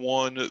 is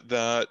one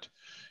that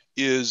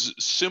is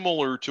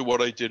similar to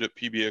what I did at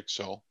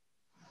PBXL.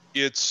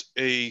 It's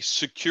a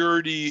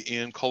security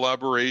and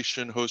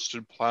collaboration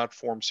hosted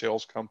platform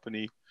sales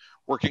company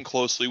working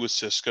closely with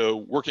Cisco,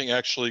 working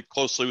actually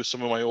closely with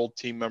some of my old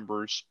team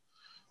members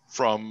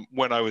from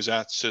when I was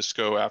at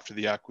Cisco after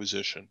the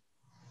acquisition.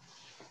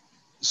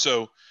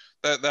 So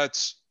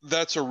that's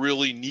a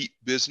really neat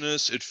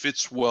business. It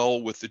fits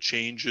well with the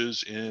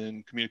changes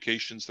in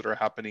communications that are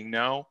happening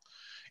now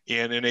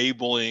and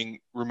enabling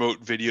remote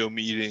video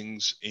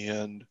meetings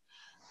and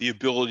the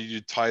ability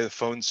to tie the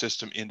phone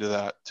system into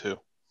that too.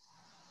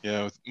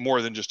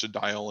 More than just a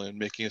dial in,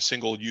 making a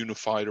single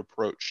unified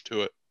approach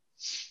to it.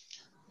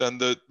 Then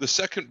the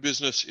second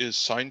business is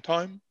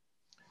SignTime,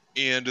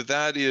 and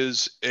that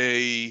is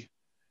a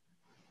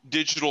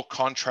digital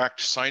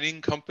contract signing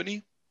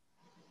company.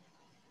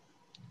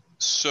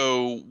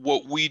 So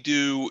what we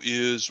do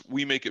is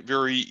we make it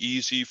very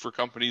easy for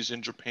companies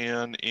in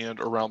Japan and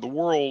around the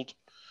world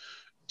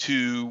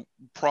to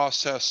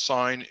process,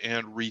 sign,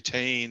 and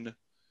retain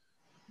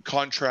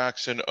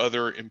contracts and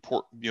other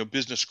important,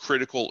 business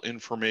critical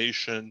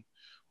information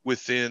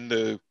within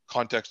the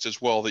context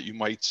as well that you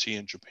might see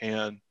in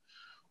Japan,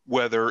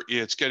 whether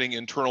it's getting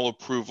internal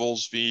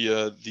approvals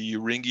via the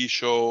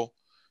Ringisho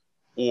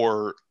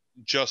or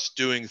just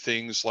doing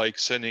things like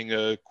sending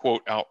a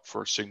quote out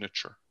for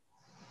signature.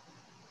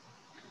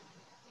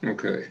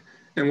 Okay.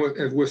 And with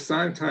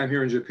SignTime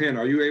here in Japan,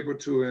 are you able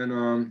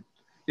to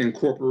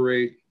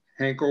incorporate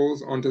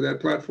Hankos onto that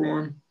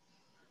platform?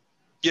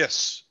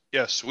 Yes.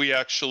 We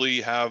actually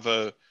have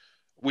a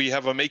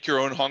make your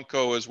own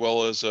Hanko as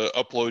well as a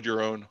upload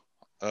your own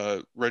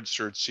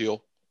registered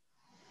seal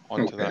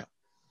onto that.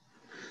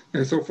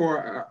 And so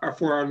for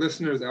our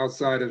listeners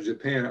outside of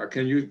Japan,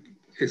 can you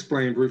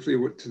explain briefly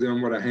to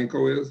them what a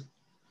Hanko is?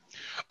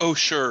 Oh,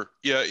 sure.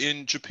 Yeah,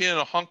 in Japan,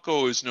 a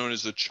Hanko is known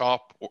as a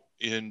chop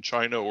in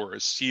China or a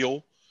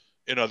seal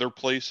in other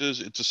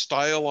places. It's a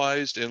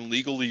stylized and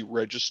legally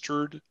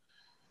registered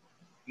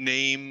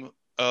name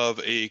of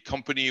a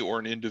company or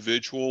an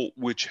individual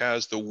which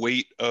has the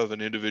weight of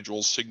an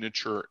individual's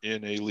signature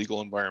in a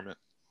legal environment.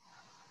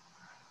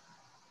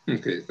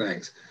 Okay,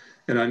 thanks.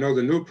 And I know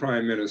the new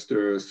Prime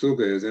Minister,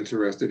 Suga, is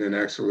interested in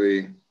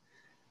actually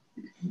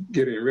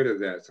getting rid of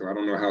that. So I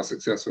don't know how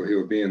successful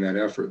he'll be in that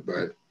effort,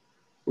 but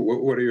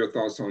what are your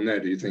thoughts on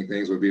that? Do you think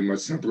things would be much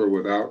simpler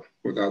without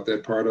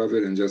that part of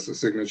it and just a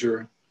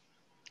signature?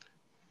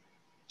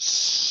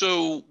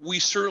 So we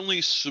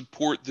certainly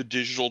support the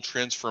digital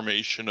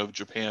transformation of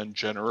Japan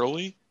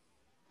generally.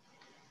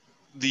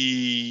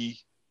 The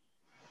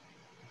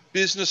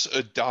business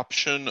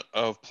adoption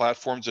of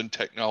platforms and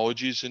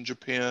technologies in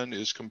Japan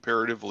is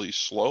comparatively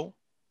slow,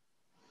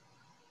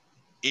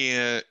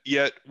 and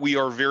yet we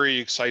are very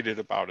excited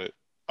about it.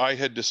 I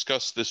had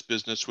discussed this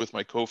business with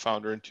my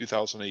co-founder in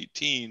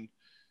 2018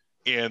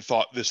 and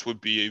thought this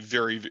would be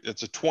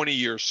it's a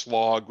 20-year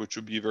slog, which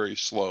would be very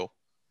slow,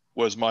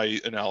 was my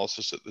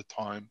analysis at the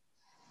time.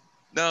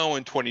 Now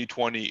in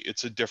 2020,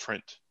 it's a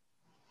different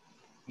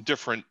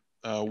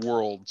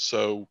world.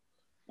 So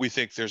we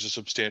think there's a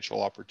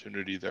substantial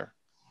opportunity there.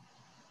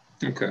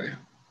 Okay.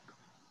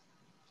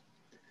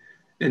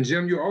 And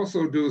Jim, you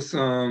also do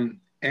some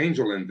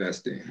angel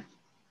investing.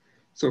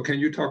 So can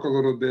you talk a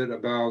little bit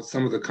about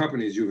some of the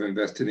companies you've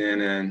invested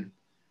in and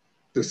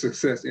the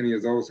success any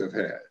of those have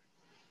had?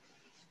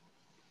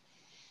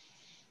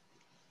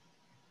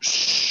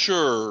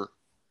 Sure.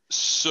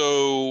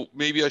 So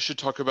maybe I should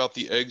talk about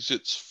the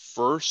exits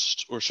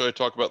first, or should I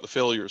talk about the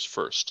failures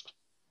first?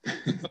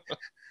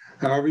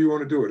 However you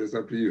want to do it, it's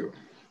up to you.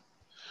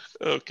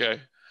 Okay.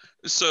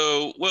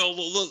 So, well,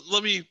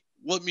 let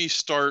me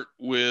start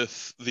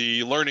with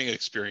the learning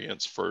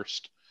experience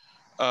first.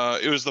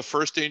 It was the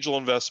first angel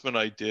investment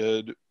I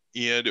did,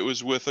 and it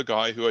was with a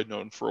guy who I'd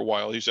known for a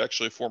while. He's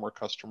actually a former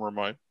customer of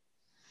mine,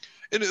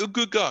 and a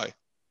good guy,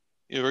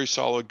 a very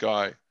solid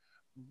guy.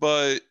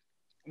 But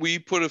we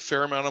put a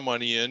fair amount of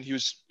money in.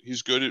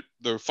 He's good at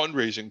the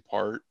fundraising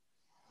part,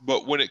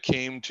 but when it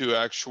came to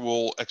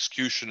actual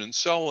execution and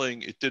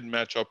selling, it didn't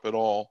match up at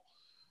all.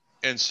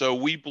 And so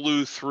we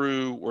blew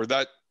through, or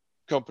that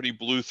company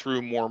blew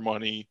through more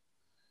money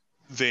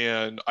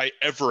than I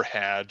ever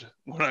had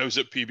when I was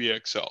at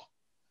PBXL.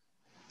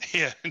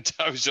 And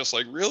I was just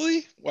like,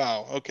 really?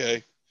 Wow.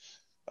 Okay.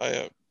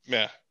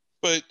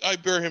 But I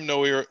bear him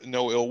no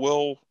ill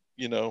will.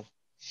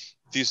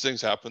 These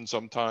things happen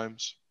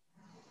sometimes.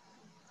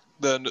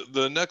 Then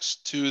the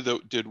next two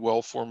that did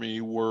well for me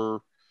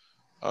were,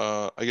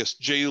 I guess,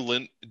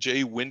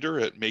 Jay Winder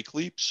at Make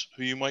Leaps,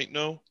 who you might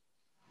know.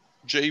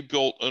 Jay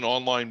built an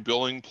online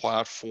billing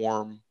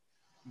platform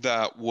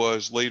that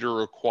was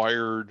later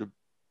acquired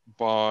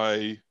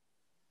by,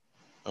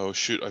 oh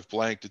shoot, I've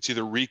blanked. It's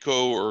either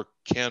Ricoh or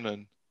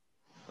Canon,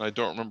 and I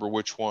don't remember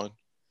which one,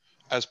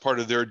 as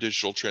part of their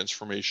digital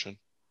transformation.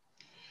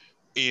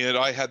 And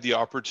I had the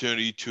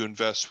opportunity to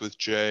invest with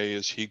Jay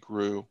as he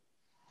grew.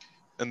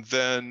 And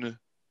then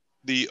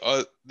the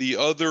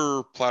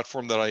other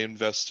platform that I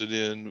invested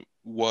in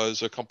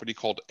was a company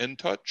called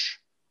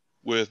N-Touch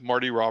with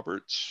Marty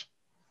Roberts.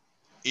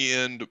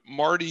 And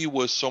Marty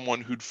was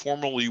someone who'd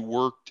formerly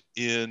worked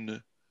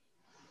in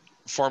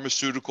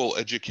pharmaceutical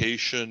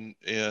education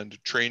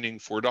and training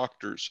for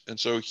doctors. And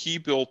so he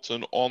built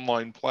an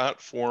online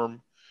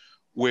platform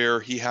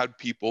where he had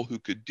people who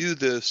could do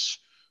this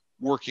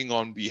working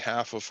on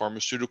behalf of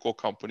pharmaceutical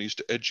companies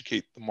to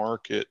educate the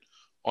market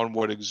on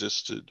what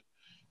existed.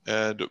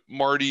 And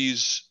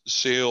Marty's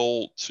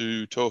sale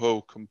to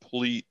Toho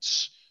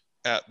completes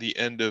at the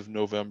end of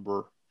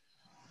November.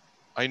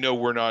 I know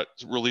we're not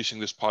releasing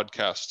this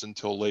podcast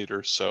until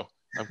later, so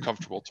I'm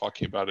comfortable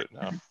talking about it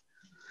now.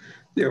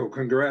 Yeah, well,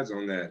 congrats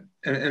on that.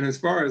 And as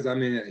far as,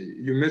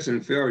 you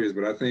mentioned failures,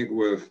 but I think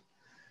with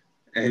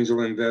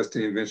angel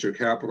investing, venture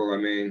capital, I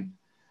mean,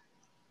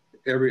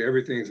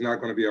 everything's not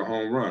going to be a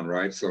home run,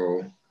 right?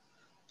 So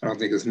I don't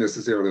think it's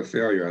necessarily a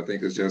failure. I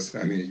think it's just,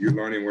 I mean, you're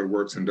learning what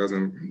works and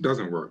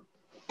doesn't work.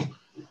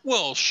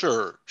 Well,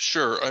 sure,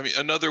 sure. I mean,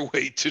 another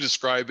way to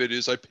describe it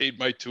is I paid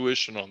my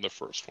tuition on the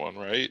first one,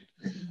 right?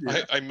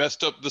 Yeah. I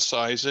messed up the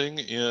sizing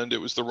and it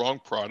was the wrong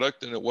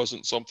product and it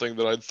wasn't something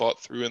that I'd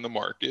thought through in the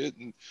market.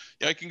 And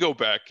yeah, I can go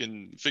back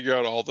and figure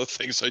out all the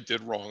things I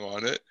did wrong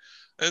on it.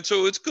 And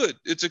so it's good.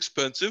 It's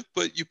expensive,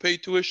 but you pay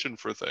tuition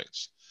for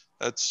things.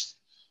 That's,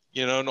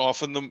 and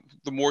often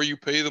the more you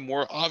pay, the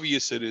more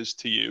obvious it is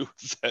to you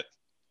that,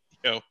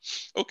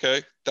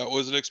 okay, that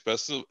was an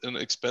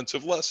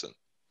expensive lesson.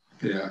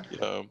 Yeah.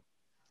 Yeah.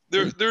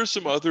 There are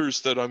some others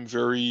that I'm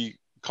very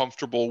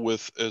comfortable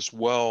with as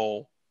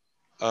well.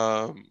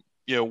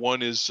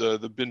 One is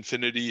the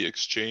Binfinity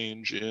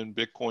exchange in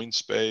Bitcoin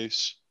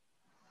space,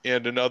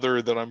 and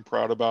another that I'm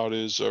proud about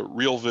is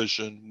Real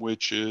Vision,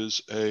 which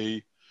is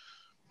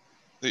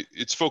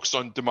it's focused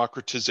on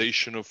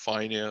democratization of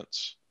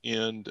finance.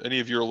 And any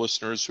of your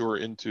listeners who are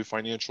into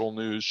financial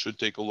news should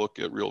take a look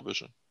at Real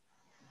Vision.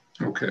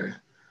 Okay.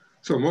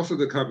 So most of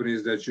the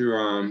companies that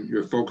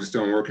you're focused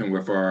on working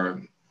with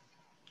are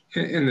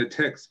in the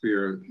tech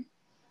sphere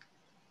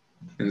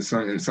in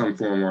some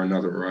form or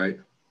another, right?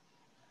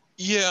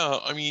 Yeah,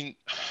 I mean,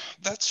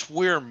 that's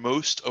where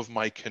most of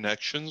my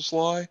connections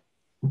lie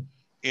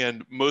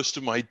and most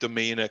of my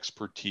domain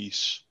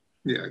expertise.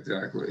 Yeah,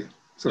 exactly.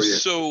 So yeah.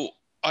 So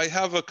I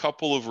have a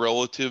couple of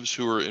relatives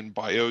who are in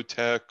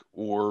biotech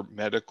or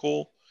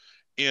medical.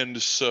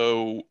 And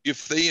so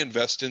if they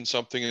invest in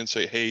something and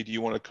say, hey, do you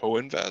want to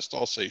co-invest?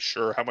 I'll say,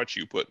 sure. How much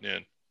are you putting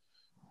in?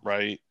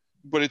 Right.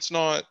 But it's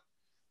not,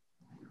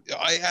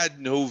 I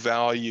add no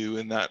value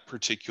in that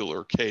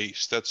particular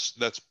case.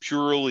 That's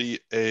purely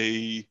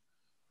a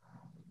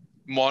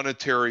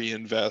monetary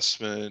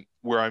investment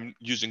where I'm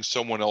using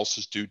someone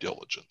else's due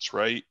diligence,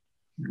 right?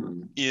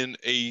 Mhm. In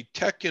a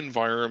tech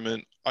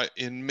environment,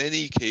 in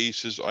many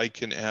cases, I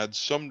can add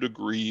some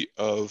degree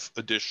of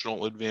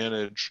additional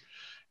advantage.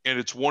 And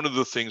it's one of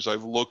the things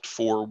I've looked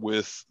for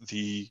with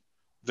the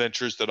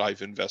ventures that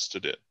I've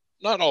invested in.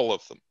 Not all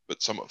of them,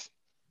 but some of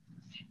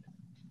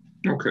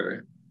them.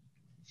 Okay.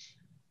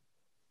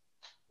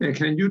 And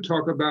can you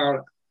talk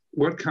about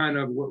what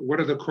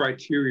are the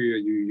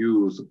criteria you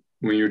use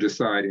when you're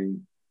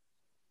deciding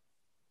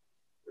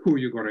who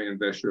you're going to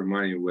invest your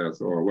money with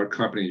or what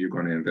company you're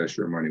going to invest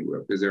your money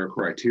with? Is there a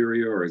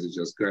criteria or is it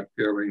just gut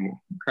feeling?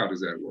 How does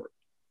that work?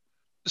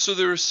 So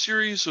there are a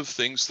series of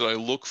things that I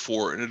look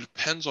for, and it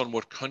depends on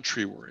what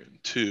country we're in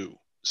too.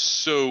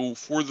 So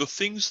for the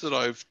things that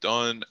I've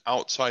done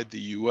outside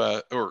the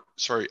US, or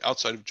sorry,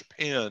 outside of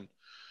Japan,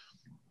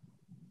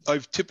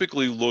 I've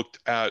typically looked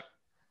at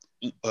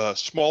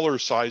smaller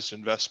sized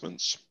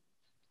investments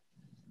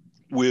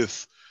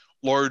with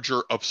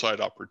larger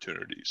upside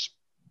opportunities.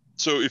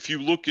 So if you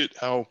look at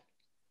how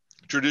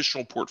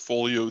traditional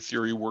portfolio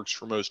theory works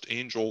for most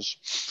angels,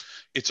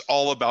 it's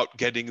all about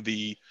getting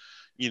the,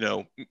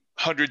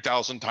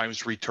 100,000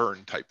 times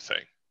return type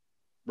thing,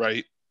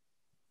 right?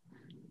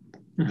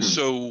 Mhm.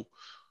 So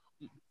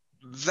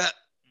that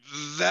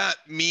that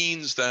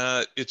means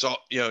that it's all,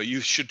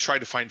 you should try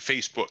to find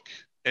Facebook.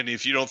 And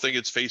if you don't think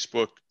it's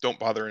Facebook, don't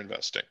bother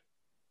investing.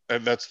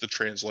 And that's the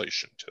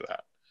translation to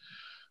that.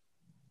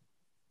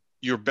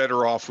 You're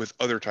better off with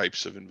other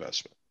types of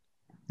investment.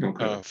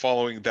 Okay.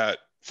 Following that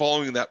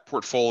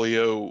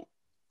portfolio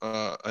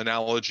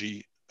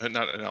analysis.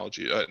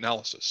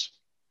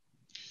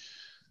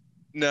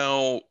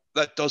 Now,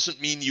 that doesn't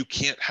mean you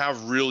can't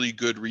have really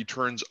good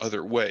returns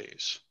other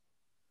ways,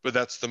 but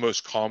that's the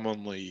most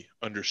commonly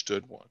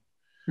understood one.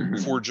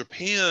 Mhm. For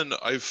Japan,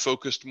 I've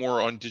focused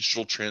more on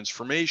digital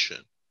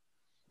transformation.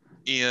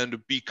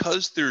 And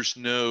because there's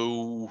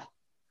no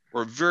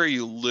or very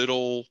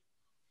little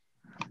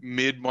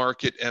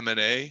mid-market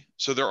M&A,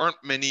 so there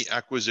aren't many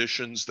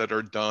acquisitions that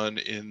are done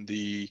in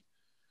the,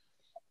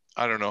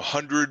 I don't know,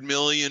 100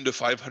 million to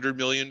 500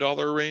 million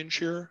dollar range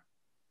here.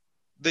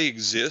 They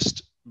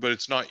exist, but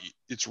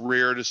it's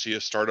rare to see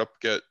a startup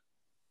get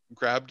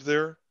grabbed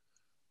there.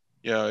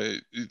 Yeah,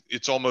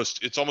 it's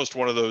almost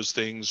one of those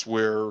things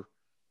where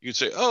you can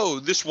say, "Oh,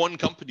 this one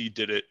company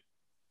did it,"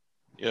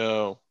 you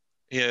know,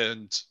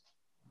 and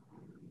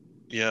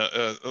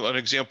yeah, an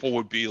example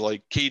would be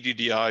like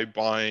KDDI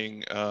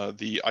buying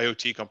the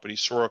IoT company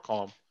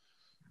Soracom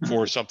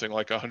for something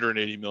like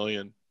 180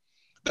 million.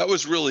 That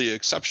was really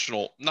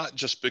exceptional, not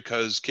just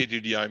because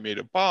KDDI made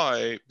a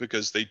buy,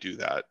 because they do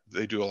that.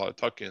 They do a lot of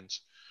tuck-ins,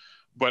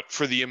 but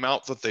for the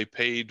amount that they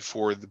paid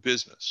for the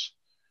business.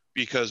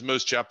 Because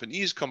most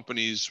Japanese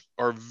companies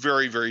are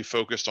very, very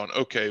focused on,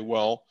 okay,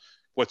 well,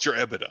 what's your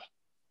EBITDA?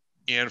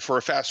 And for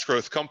a fast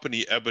growth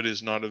company, EBITDA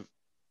is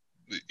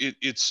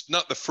it's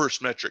not the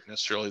first metric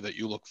necessarily that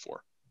you look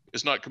for.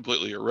 It's not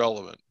completely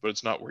irrelevant, but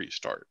it's not where you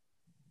start.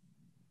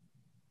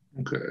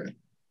 Okay.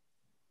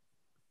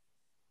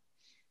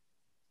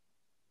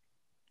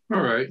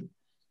 All right.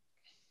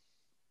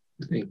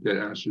 I think that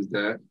answers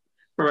that.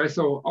 All right.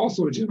 So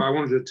also, Jim, I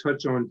wanted to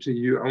touch on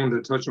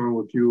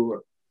with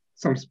you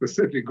some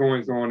specific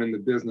goings on in the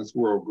business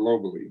world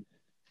globally.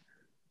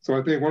 So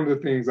I think one of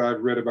the things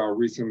I've read about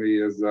recently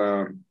is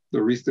the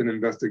recent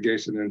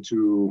investigation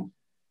into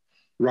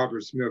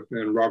Robert Smith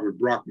and Robert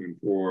Brockman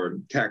for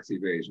tax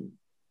evasion,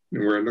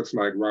 and where it looks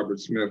like Robert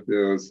Smith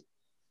is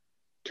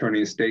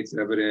turning state's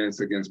evidence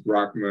against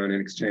Brockman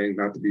in exchange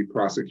not to be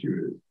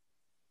prosecuted.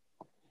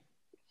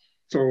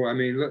 So, I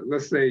mean,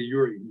 let's say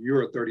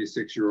you're a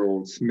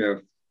 36-year-old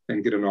Smith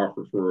and get an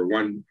offer for a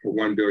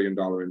 $1 billion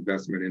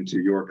investment into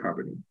your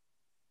company.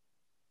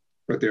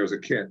 But there's a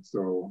catch.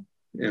 So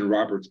in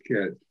Robert's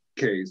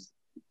case,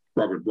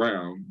 Robert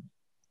Brown,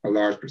 a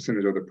large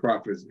percentage of the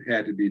profits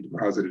had to be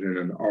deposited in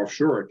an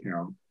offshore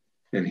account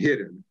and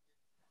hidden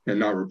and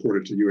not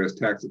reported to U.S.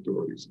 tax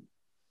authorities.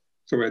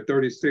 So at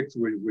 36,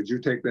 would you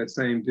take that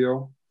same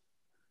deal?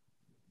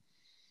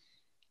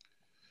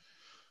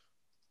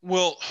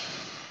 Well,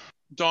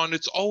 Don,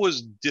 it's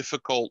always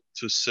difficult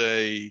to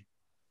say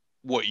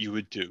what you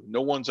would do.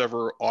 No one's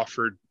ever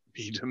offered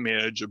me to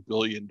manage $1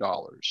 billion,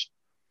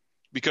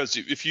 because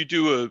if you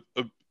do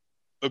a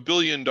 $1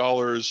 billion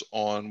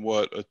on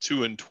what a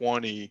 2 and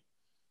 20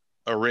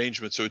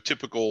 arrangement, so a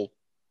typical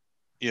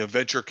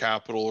venture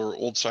capital or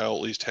old style,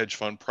 at least hedge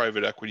fund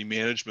private equity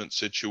management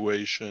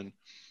situation,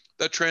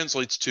 that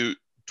translates to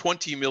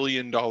 $20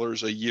 million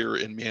a year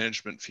in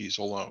management fees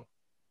alone.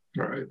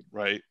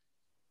 Right.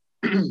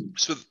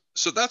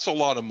 So that's a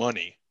lot of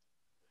money.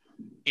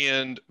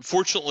 And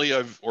fortunately,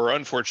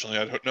 unfortunately,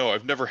 I don't know,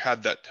 I've never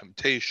had that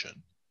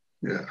temptation.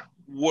 Yeah.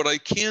 What I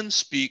can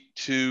speak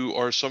to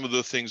are some of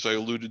the things I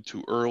alluded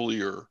to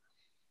earlier.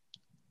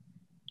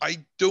 I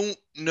don't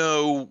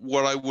know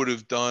what I would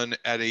have done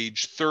at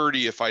age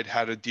 30 if I'd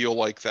had a deal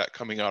like that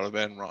coming out of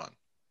Enron.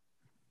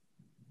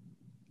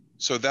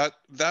 So that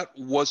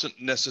wasn't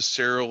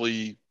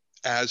necessarily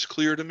as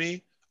clear to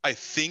me. I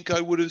think I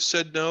would have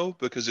said no,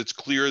 because it's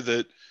clear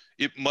that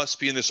it must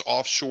be in this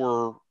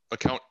offshore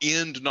account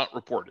and not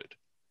reported,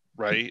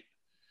 right?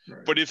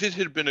 Right. But if it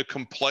had been a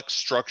complex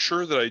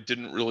structure that I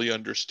didn't really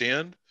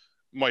understand,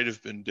 might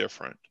have been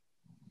different.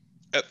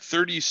 At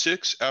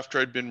 36, after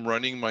I'd been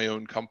running my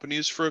own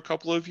companies for a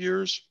couple of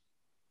years,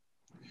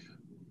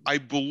 I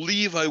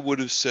believe I would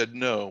have said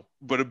no,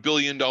 but $1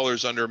 billion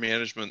under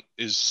management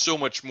is so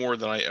much more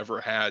than I ever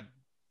had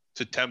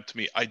to tempt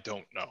me. I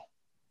don't know.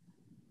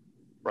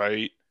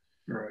 Right?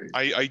 Right.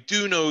 I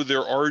do know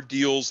there are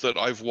deals that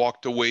I've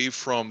walked away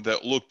from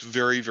that looked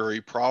very, very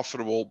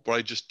profitable, but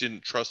I just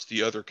didn't trust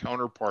the other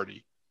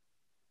counterparty.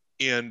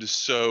 And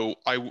so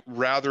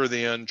rather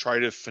than try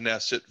to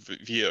finesse it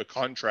via a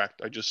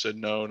contract, I just said,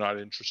 no, not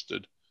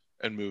interested,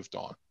 and moved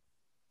on.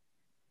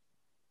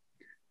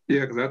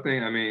 Yeah, because I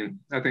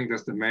think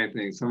that's the main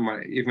thing.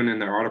 Somebody, even in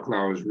the article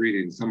I was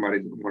reading,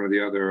 one of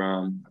the other,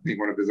 I think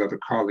one of his other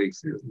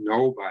colleagues says,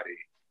 nobody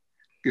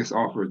gets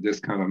offered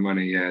this kind of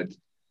money at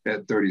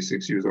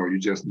 36 years old. You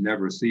just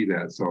never see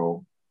that.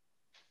 So,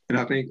 and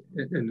I think,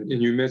 and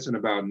you mentioned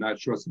about not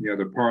trusting the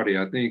other party.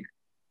 I think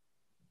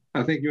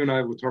you and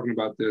I were talking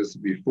about this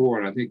before,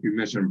 and I think you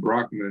mentioned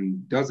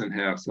Brockman doesn't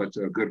have such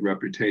a good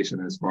reputation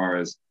as far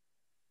as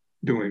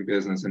doing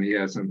business, and he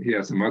has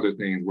some other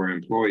things where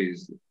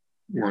employees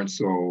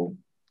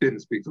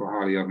didn't speak so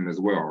highly of him as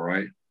well,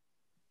 right?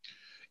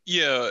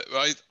 Yeah,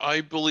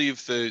 I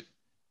believe that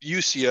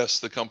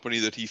UCS, the company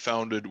that he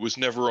founded, was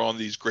never on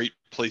these great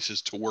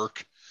places to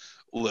work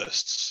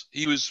lists.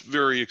 He was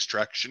very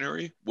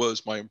extractionary,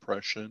 was my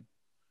impression.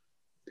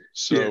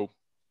 So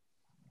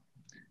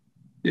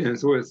yeah,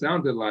 so it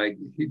sounded like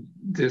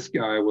this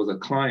guy was a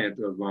client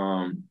of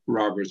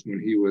Roberts when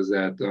he was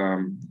at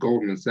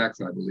Goldman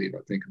Sachs, I believe.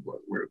 I think it was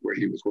where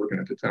he was working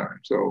at the time.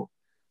 So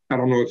I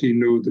don't know if he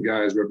knew the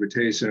guy's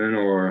reputation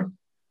or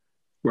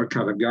what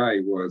kind of guy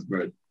he was,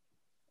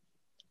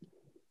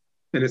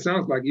 and it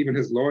sounds like even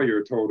his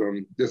lawyer told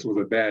him this was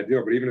a bad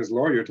deal, but even his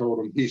lawyer told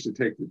him he should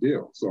take the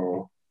deal.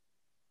 So,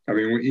 I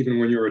mean, even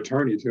when your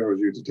attorney tells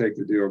you to take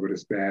the deal, but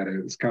it's bad,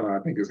 it's kind of, I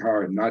think it's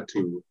hard not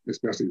to,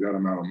 especially that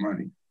amount of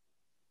money.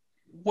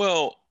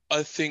 Well,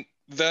 I think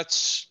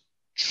that's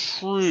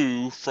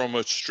true from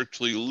a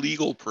strictly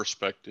legal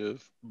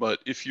perspective, but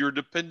if you're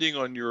depending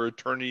on your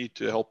attorney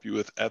to help you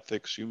with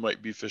ethics, you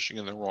might be fishing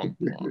in the wrong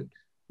pond.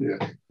 Yeah,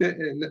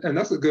 and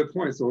that's a good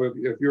point. So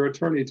if your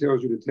attorney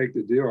tells you to take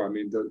the deal, I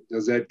mean,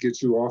 does that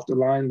get you off the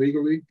line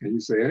legally? Can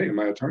you say, hey,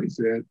 my attorney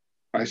said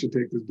I should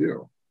take this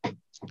deal?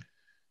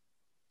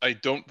 I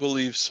don't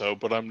believe so,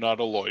 but I'm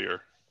not a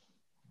lawyer.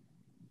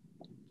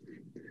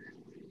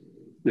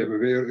 Yeah,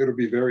 but it'll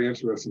be very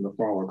interesting to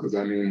follow, because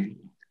I mean,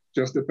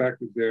 just the fact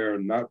that they're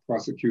not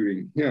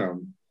prosecuting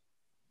him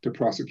to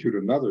prosecute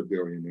another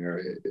billionaire,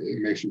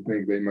 it makes you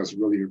think they must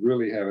really,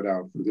 really have it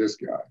out for this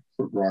guy,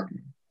 for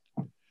Brockman.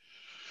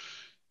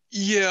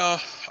 Yeah,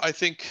 I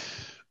think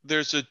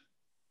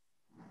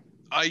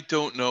I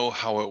don't know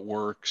how it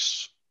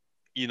works.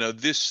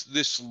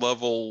 This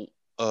level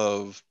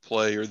of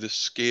play or this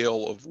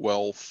scale of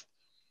wealth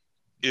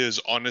is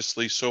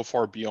honestly so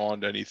far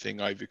beyond anything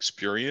I've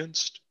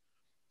experienced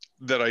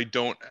that I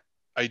don't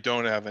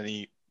have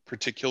any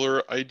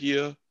particular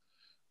idea,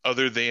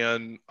 other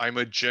than I'm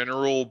a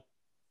general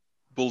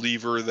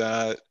believer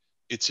that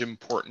it's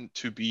important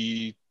to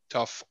be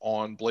tough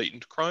on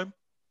blatant crime.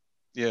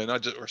 Yeah,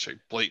 not just, or say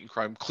blatant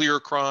crime, clear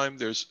crime.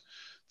 There's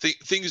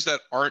things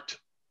that aren't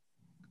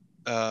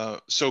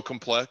so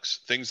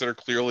complex, things that are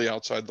clearly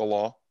outside the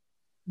law.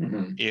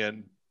 Mm-hmm.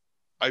 And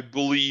I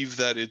believe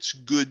that it's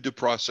good to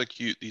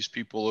prosecute these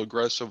people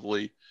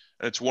aggressively.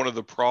 And it's one of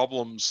the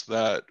problems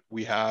that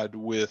we had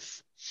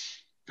with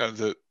kind of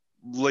the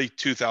late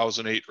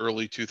 2008,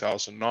 early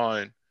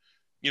 2009.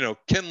 You know,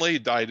 Ken Lay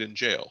died in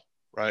jail,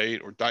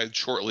 right? Or died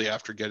shortly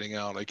after getting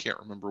out. I can't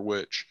remember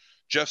which.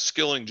 Jeff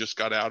Skilling just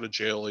got out of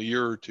jail a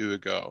year or two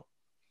ago.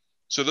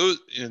 So those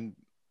in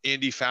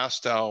Andy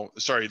Fastow,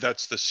 sorry,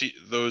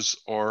 those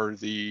are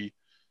the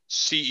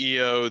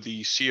CEO,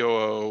 the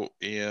COO,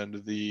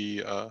 and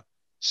the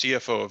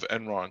CFO of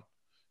Enron.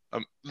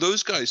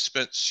 Those guys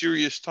spent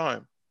serious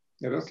time.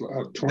 Yeah, that's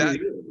like 20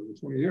 years.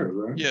 20 years,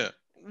 right? Yeah.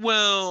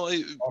 Well,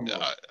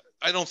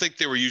 I don't think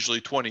they were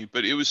usually 20,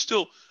 but it was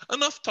still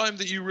enough time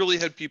that you really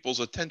had people's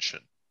attention.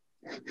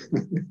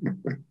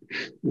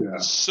 Yeah.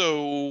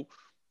 So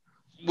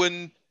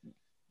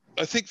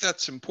I think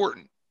that's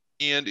important.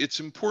 And it's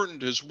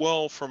important as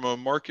well from a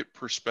market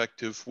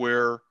perspective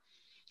where,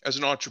 as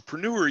an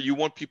entrepreneur, you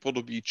want people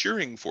to be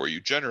cheering for you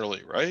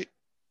generally, right?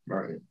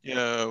 Right. You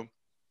know,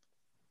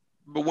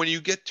 but when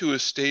you get to a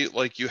state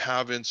like you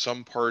have in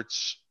some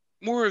parts,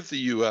 more of the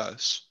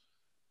U.S.,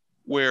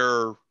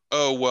 where,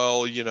 oh,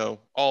 well, you know,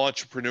 all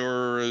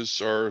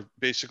entrepreneurs are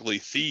basically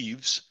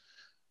thieves,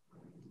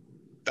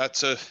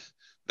 that's a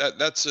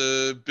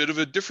bit of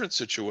a different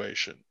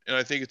situation. And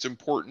I think it's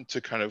important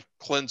to kind of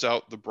cleanse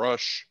out the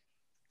brush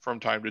from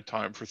time to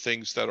time for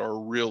things that are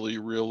really,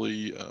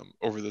 really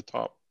over the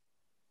top.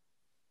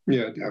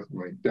 Yeah,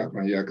 definitely.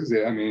 Yeah, because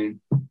I mean,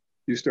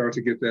 you start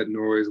to get that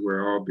noise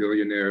where all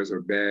billionaires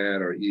are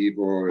bad or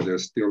evil or they're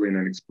stealing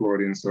and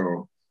exploiting.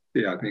 So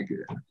yeah, I think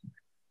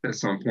at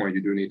some point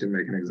you do need to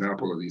make an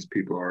example of these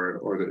people,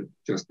 or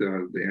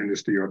the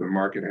industry or the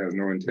market has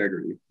no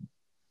integrity.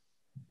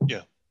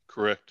 Yeah,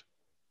 correct.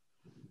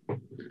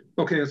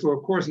 Okay, so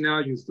of course now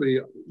you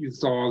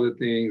saw the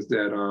things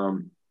that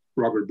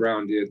Robert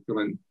Brown did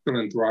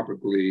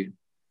philanthropically.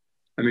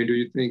 I mean, do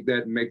you think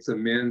that makes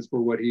amends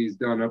for what he's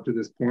done up to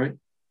this point?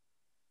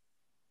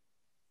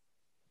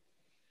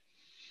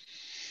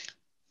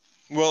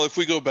 Well, if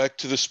we go back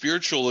to the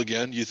spiritual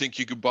again, you think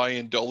you could buy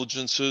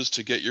indulgences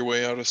to get your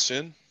way out of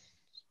sin?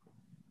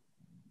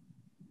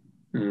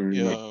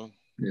 Yeah.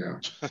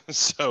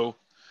 So,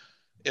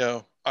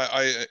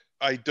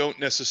 I don't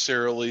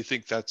necessarily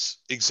think that's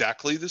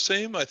exactly the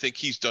same. I think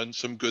he's done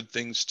some good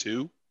things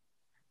too.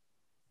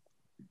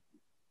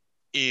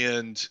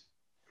 And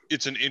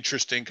it's an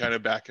interesting kind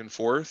of back and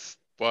forth,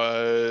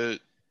 but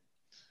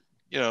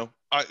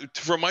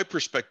from my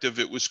perspective,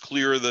 it was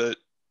clear that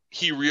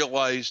he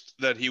realized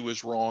that he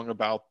was wrong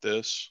about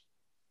this,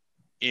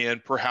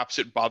 and perhaps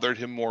it bothered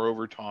him more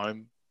over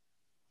time.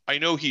 I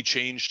know he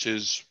changed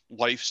his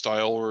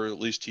lifestyle, or at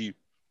least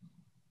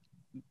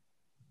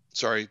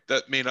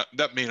that may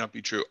not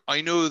be true. I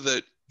know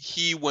that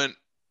he went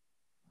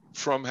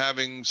from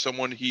having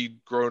someone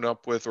he'd grown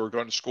up with or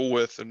gone to school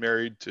with and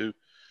married to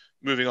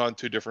moving on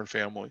to a different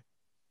family.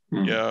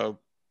 Mm-hmm. Yeah.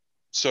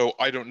 So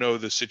I don't know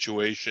the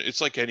situation. It's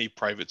like any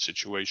private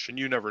situation.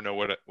 You never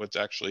know what's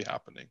actually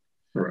happening.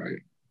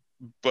 Right.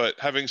 But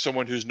having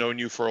someone who's known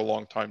you for a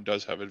long time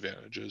does have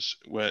advantages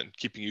when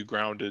keeping you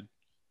grounded.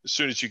 As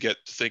soon as you get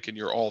to thinking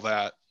you're all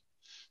that,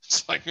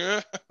 it's like,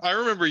 I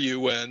remember you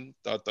when ...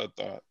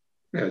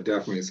 Yeah,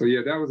 definitely. So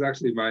yeah, that was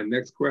actually my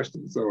next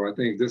question. So I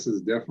think this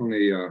is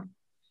definitely a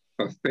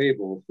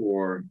fable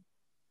for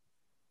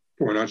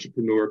an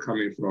entrepreneur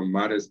coming from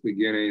modest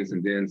beginnings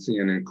and then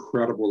seeing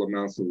incredible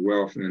amounts of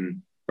wealth in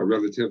a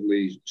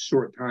relatively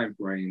short time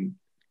frame,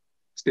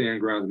 staying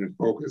grounded and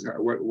focused.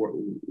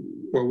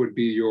 What would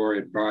be your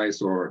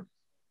advice or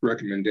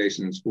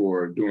recommendations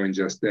for doing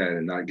just that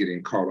and not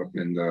getting caught up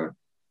in the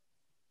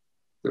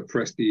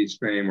prestige,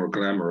 fame, or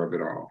glamour of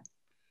it all?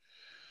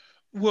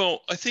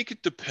 Well, I think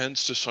it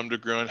depends to some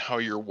degree on how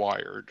you're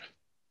wired,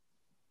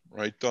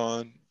 right,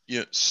 Don?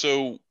 Yeah.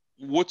 So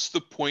what's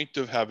the point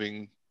of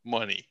having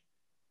money?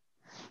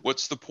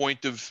 What's the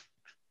point of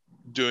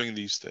doing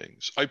these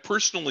things? I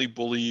personally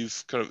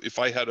believe, kind of, if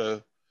I had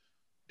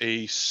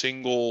a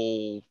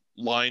single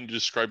line to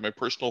describe my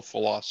personal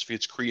philosophy,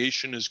 it's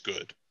creation is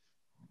good,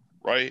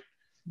 right?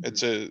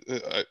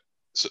 Mm-hmm.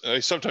 I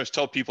sometimes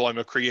tell people I'm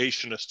a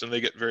creationist and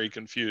they get very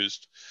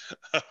confused,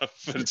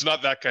 but it's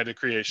not that kind of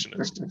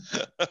creationist.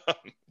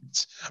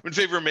 I'm in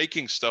favor of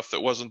making stuff that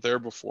wasn't there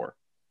before.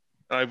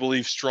 And I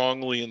believe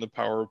strongly in the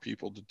power of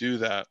people to do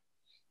that.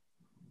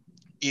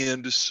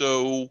 And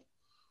so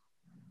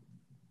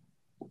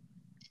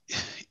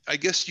I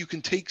guess you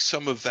can take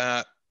some of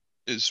that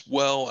as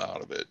well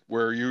out of it,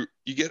 where you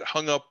get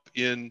hung up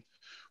in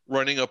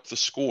running up the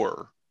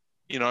score.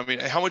 I mean,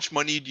 how much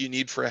money do you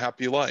need for a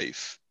happy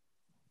life?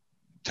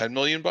 $10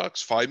 million,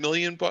 $5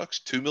 million,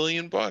 $2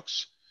 million.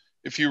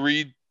 If you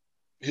read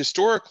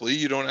historically,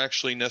 you don't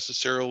actually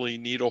necessarily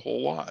need a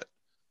whole lot.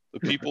 The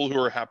people who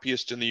are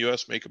happiest in the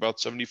US make about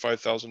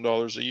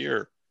 $75,000 a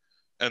year.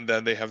 And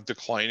then they have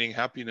declining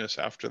happiness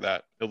after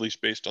that, at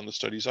least based on the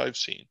studies I've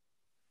seen.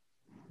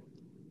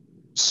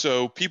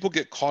 So people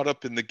get caught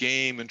up in the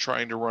game and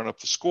trying to run up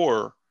the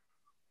score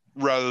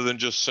rather than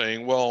just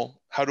saying,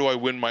 well, how do I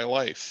win my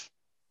life?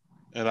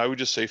 And I would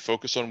just say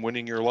focus on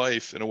winning your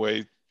life in a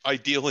way,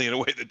 ideally in a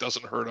way that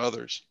doesn't hurt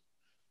others.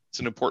 It's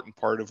an important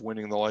part of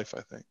winning the life,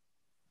 I think.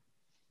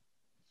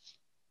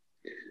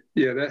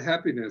 Yeah, that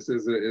happiness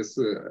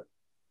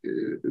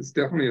it's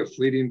definitely a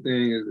fleeting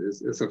thing.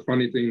 It's a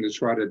funny thing to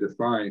try to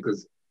define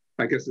because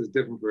I guess it's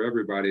different for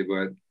everybody.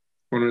 But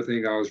one of the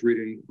things I was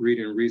reading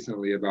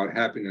recently about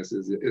happiness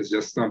is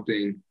just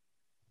something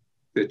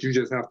that you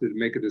just have to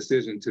make a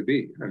decision to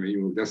be. I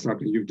mean, that's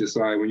something you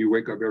decide when you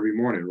wake up every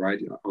morning, right?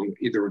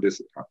 Either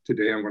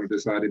today I'm going to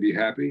decide to be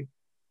happy,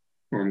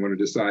 or I'm going to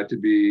decide to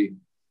be,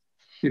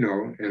 in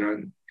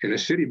a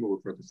shitty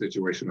mood for the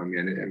situation I'm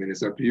in. I mean,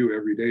 it's up to you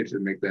every day to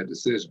make that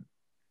decision.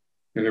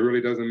 And it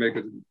really doesn't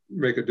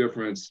make a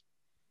difference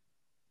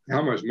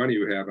how much money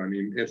you have. I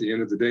mean, at the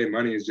end of the day,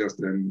 money is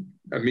just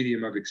a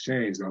medium of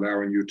exchange,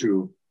 allowing you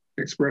to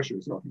express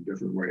yourself in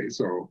different ways.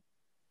 So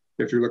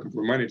if you're looking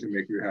for money to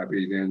make you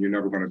happy, then you're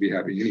never going to be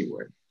happy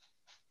anyway.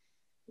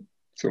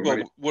 So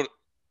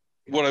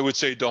what I would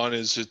say, Don,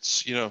 is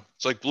it's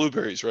like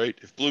blueberries, right?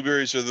 If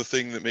blueberries are the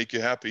thing that make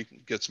you happy,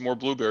 get some more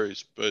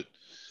blueberries. But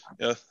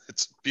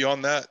it's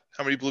beyond that.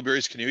 How many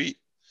blueberries can you eat?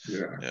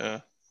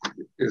 Yeah.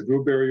 Is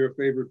blueberry your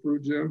favorite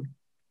fruit, Jim?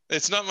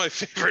 It's not my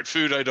favorite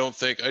food, I don't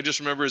think. I just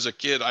remember as a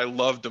kid, I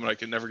loved them and I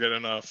could never get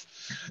enough.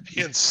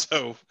 And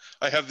so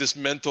I have this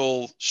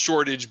mental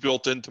shortage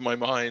built into my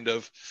mind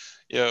of,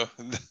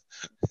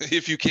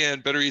 if you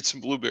can, better eat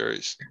some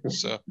blueberries.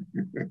 So.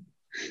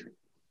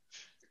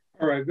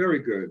 All right, very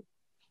good.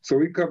 So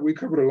we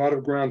covered a lot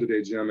of ground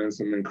today, Jim, and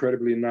some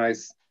incredibly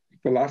nice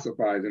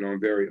philosophizing on a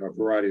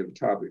variety of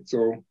topics.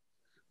 So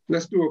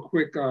let's do a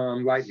quick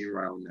lightning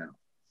round now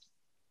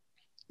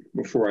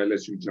before I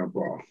let you jump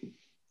off.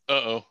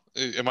 Uh-oh.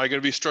 Am I going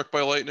to be struck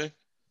by lightning?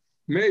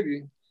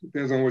 Maybe.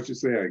 Depends on what you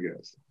say, I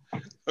guess.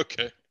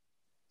 Okay.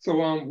 So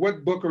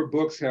what book or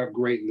books have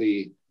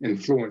greatly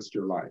influenced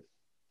your life?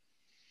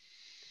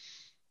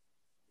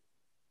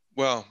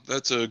 Well,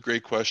 that's a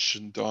great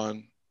question,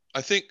 Don.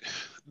 I think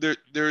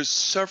there's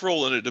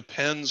several, and it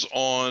depends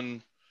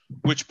on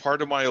which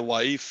part of my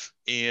life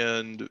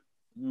and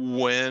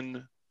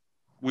when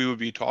we would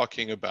be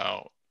talking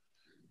about.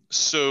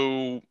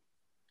 So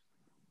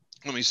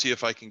let me see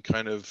if I can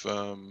kind of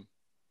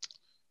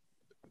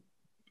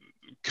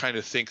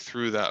think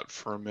through that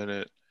for a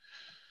minute.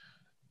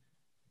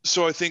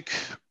 So I think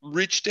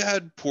Rich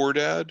Dad, Poor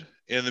Dad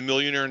and The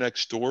Millionaire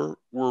Next Door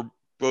were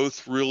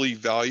both really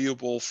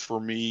valuable for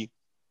me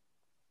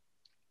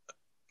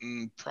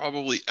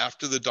probably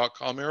after the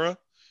dot-com era,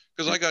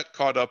 because I got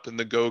caught up in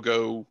the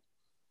go-go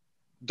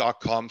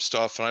dot-com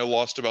stuff and I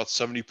lost about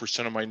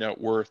 70% of my net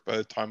worth by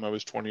the time I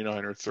was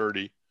 29 or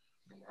 30.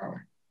 Wow.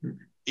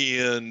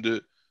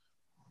 And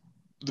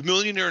The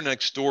Millionaire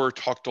Next Door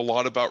talked a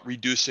lot about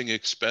reducing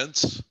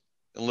expense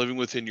and living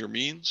within your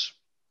means.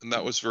 And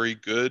that was very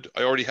good.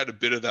 I already had a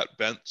bit of that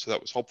bent, so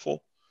that was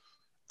helpful.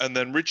 And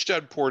then Rich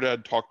Dad, Poor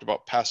Dad talked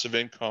about passive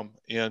income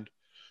and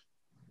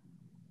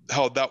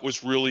how that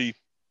was really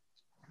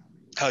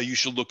how you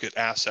should look at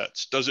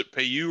assets. Does it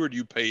pay you or do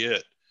you pay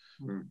it?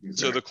 Exactly.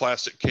 So the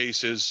classic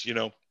case is,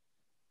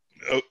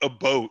 a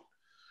boat,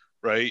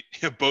 right?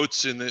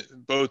 Boats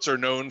are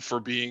known for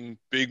being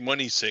big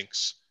money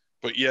sinks,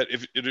 but yet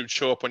if it would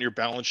show up on your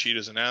balance sheet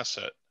as an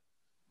asset.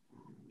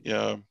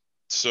 Yeah.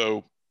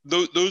 So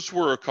those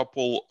were a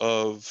couple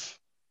of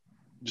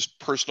just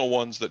personal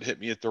ones that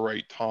hit me at the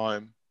right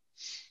time.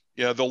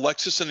 Yeah. The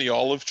Lexus and the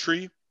Olive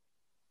Tree.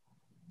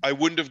 I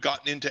wouldn't have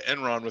gotten into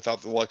Enron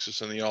without the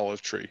Lexus and the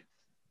Olive Tree.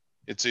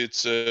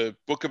 It's a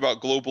book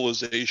about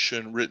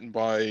globalization written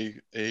by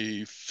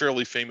a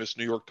fairly famous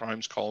New York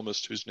Times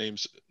columnist whose name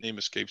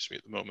escapes me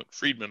at the moment,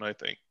 Friedman, I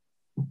think.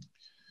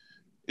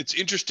 It's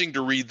interesting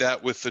to read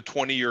that with the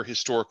 20-year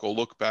historical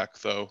look back,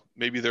 though.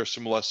 Maybe there's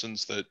some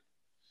lessons that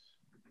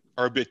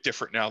are a bit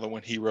different now than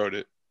when he wrote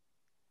it.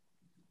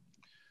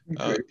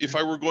 Okay. If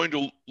I were going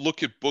to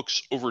look at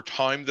books over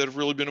time that have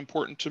really been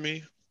important to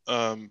me,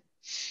 the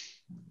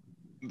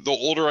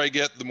older I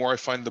get, the more I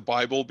find the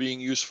Bible being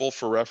useful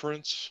for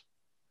reference.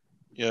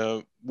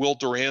 Will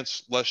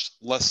Durant's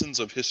Lessons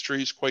of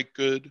History is quite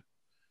good.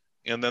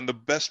 And then the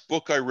best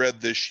book I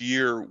read this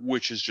year,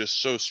 which is just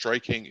so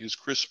striking, is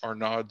Chris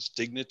Arnaud's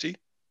Dignity,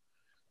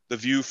 The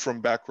View from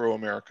Back Row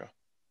America.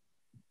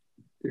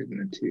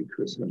 Dignity,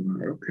 Chris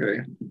Arnaud,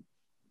 okay.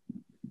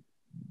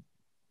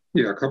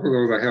 Yeah, a couple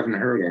of those I haven't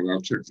heard of. I'll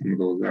check some of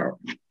those out.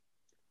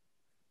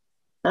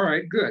 All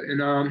right, good.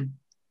 And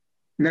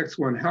next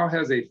one, how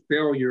has a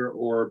failure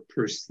or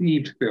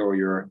perceived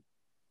failure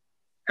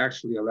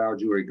actually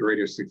allowed you a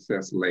greater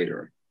success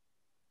later?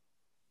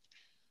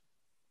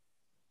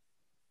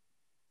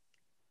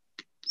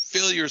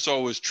 Failure is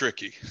always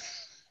tricky,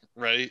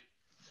 right?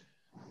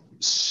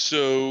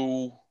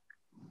 So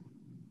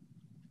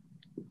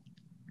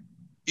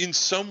in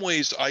some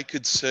ways I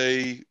could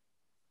say,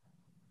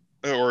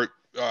 or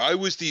I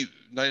was the,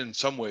 not in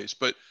some ways,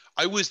 but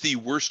I was the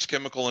worst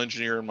chemical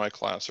engineer in my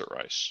class at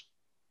Rice.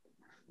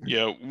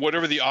 Yeah,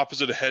 whatever the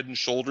opposite of head and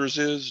shoulders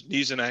is,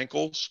 knees and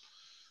ankles.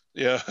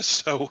 Yeah,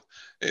 so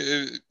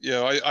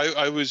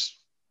I was,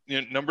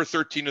 number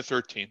 13 to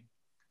 13.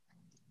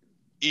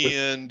 Was,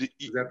 And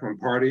was that from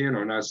partying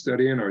or not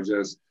studying or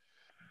just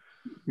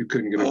you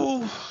couldn't get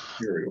over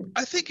material?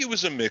 I think it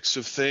was a mix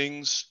of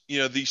things.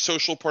 The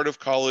social part of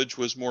college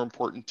was more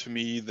important to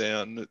me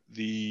than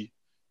the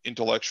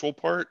intellectual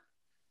part.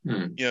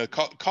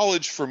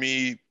 College for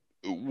me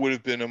would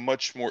have been a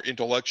much more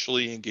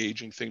intellectually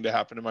engaging thing to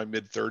happen in my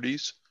mid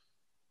 30s.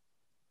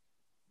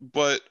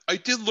 But I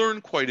did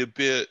learn quite a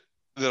bit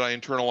that I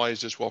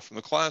internalized as well from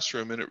the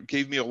classroom, and it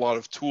gave me a lot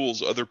of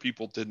tools other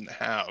people didn't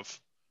have,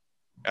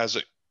 as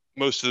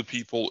most of the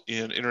people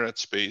in internet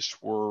space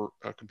were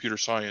computer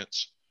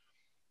science.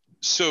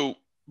 So,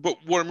 but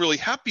what I'm really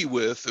happy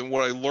with and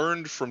what I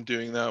learned from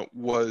doing that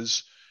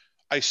was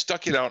I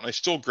stuck it out and I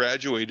still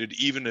graduated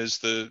even as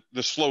the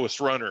slowest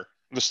runner.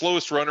 The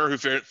slowest runner who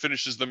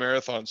finishes the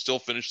marathon still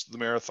finishes the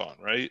marathon,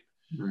 right?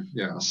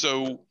 Yeah.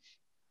 So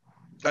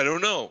I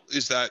don't know.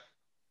 Is that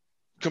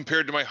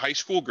compared to my high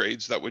school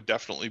grades, that would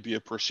definitely be a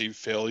perceived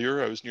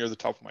failure. I was near the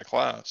top of my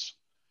class,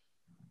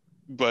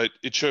 but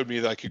it showed me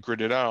that I could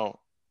grit it out.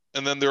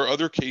 And then there are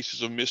other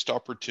cases of missed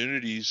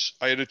opportunities.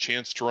 I had a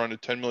chance to run a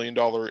 $10 million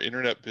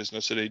internet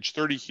business at age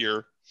 30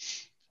 here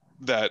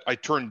that I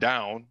turned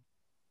down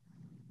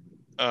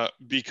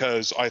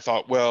because I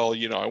thought, well,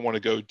 I want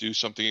to go do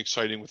something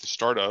exciting with a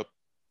startup.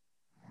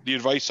 The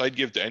advice I'd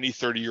give to any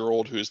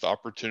 30-year-old who has the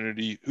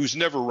opportunity, who's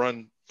never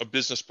run a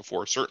business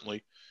before,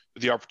 certainly,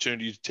 but the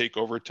opportunity to take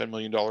over a $10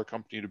 million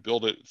company to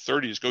build it at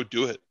 30 is go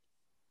do it.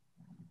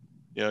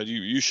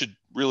 You should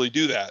really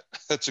do that.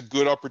 That's a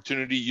good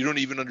opportunity. You don't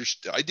even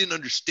understand. I didn't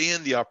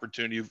understand the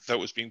opportunity that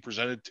was being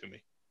presented to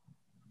me.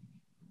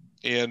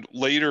 And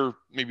later,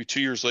 maybe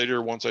 2 years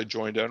later, once I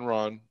joined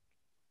Enron,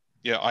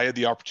 I had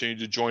the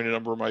opportunity to join a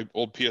number of my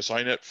old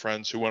PSINet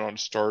friends who went on to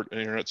start an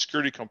internet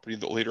security company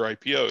that later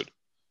IPO'd.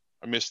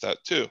 I missed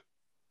that too.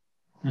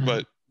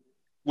 But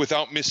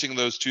without missing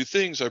those two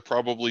things, I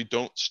probably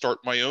don't start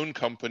my own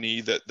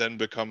company that then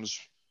becomes,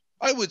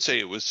 I would say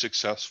it was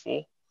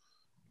successful.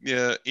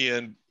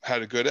 And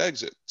had a good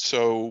exit.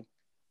 So,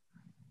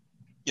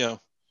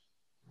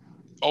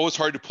 always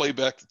hard to play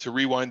back, to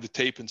rewind the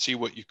tape and see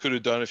what you could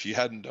have done if you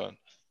hadn't done.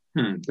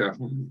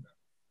 Definitely.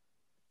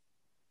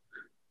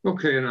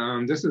 Okay,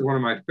 and this is one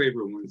of my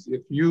favorite ones.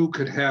 If you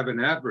could have an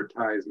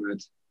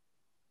advertisement,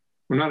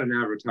 well, not an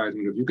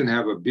advertisement, if you can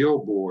have a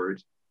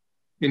billboard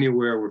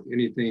anywhere with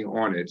anything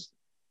on it,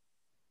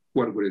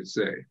 what would it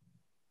say?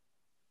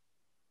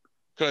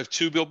 Could I have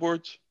two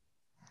billboards?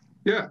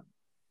 Yeah.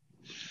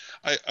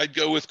 I'd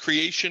go with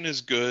creation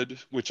is good,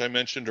 which I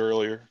mentioned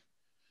earlier.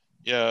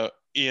 Yeah.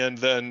 And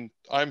then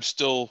I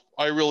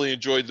really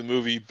enjoyed the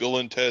movie Bill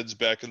and Ted's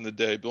back in the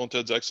day, Bill and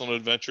Ted's Excellent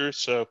Adventure.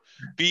 So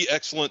be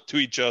excellent to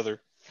each other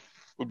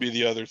would be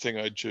the other thing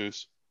I'd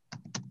choose.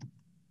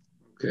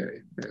 Okay,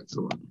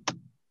 excellent.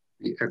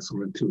 Be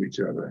excellent to each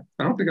other.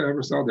 I don't think I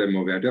ever saw that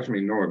movie. I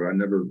definitely know it, but I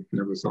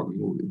never saw the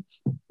movie.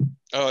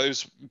 Oh, it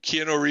was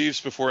Keanu Reeves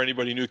before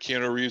anybody knew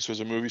Keanu Reeves was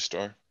a movie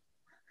star.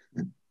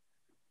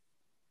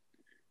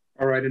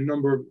 All right, and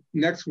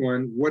next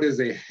one, what is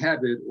a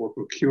habit or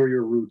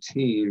peculiar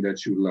routine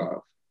that you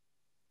love?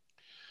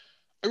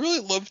 I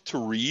really love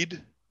to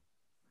read.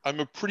 I'm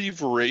a pretty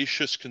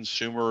voracious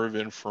consumer of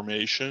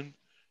information.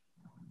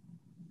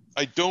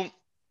 I don't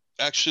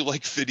actually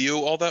like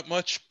video all that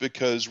much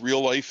because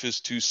real life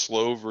is too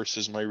slow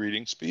versus my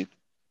reading speed.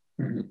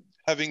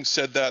 Having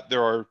said that,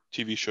 there are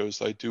TV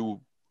shows I do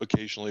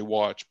occasionally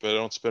watch, but I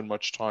don't spend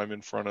much time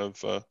in front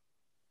of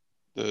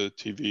the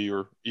TV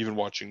or even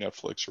watching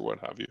Netflix or what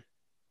have you.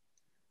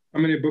 How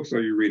many books are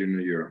you reading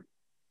a year?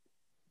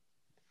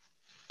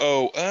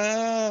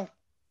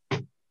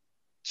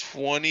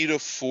 20 to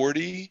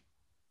 40.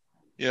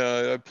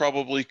 Yeah, I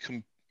probably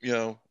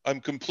I'm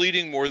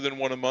completing more than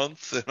one a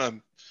month,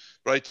 but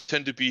I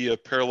tend to be a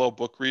parallel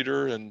book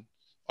reader, and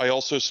I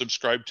also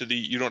subscribe to the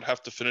you don't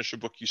have to finish a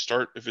book you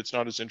start if it's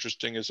not as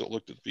interesting as it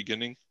looked at the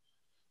beginning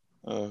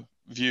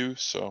view.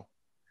 So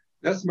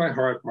that's my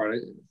hard part.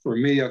 For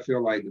me, I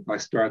feel like if I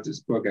start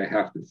this book, I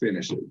have to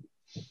finish it.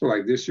 So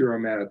like this year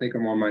I think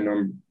I'm on my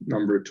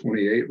number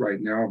 28 right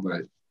now,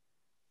 but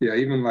yeah,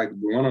 even like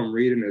the one I'm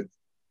reading,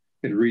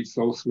 it reads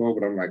so slow,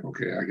 but I'm like,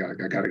 okay, I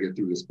gotta get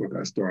through this book.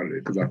 I started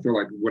it because I feel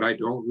like what I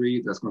don't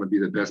read, that's going to be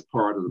the best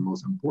part or the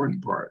most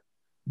important part.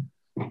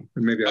 And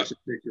maybe I should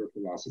take your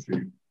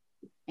philosophy.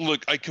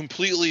 Look, I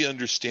completely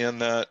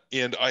understand that,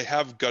 and I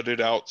have gutted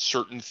out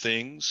certain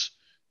things.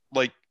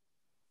 Like,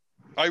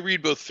 I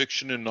read both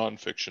fiction and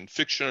nonfiction.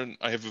 Fiction,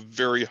 I have a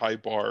very high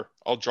bar.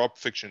 I'll drop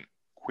fiction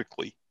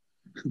quickly.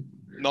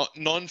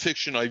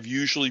 Nonfiction, I've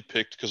usually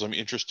picked because I'm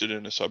interested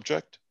in a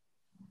subject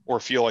or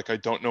feel like I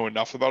don't know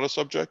enough about a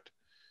subject.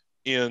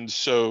 And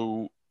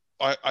so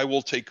I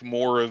will take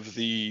more of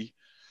the,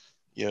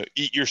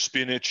 eat your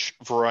spinach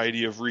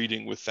variety of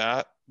reading with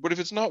that. But if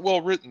it's not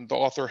well written, the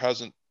author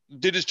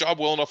did his job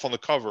well enough on the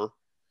cover,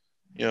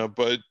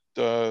 but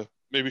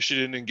maybe she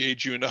didn't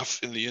engage you enough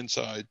in the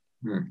inside.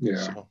 Yeah.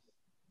 So.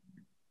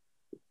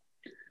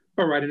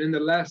 All right. And in the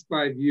last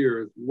 5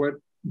 years, what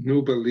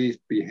new belief,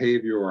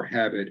 behavior, or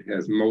habit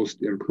has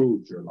most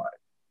improved your life?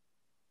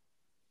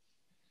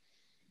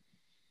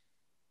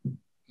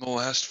 The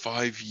last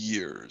 5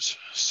 years.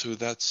 So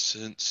that's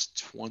since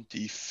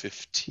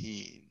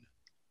 2015.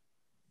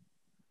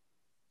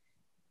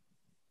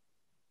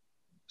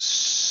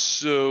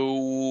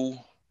 So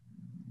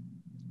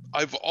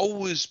I've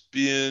always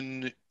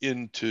been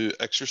into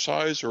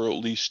exercise, or at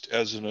least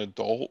as an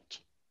adult,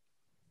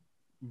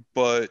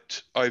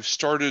 but I've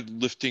started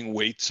lifting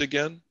weights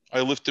again.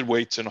 I lifted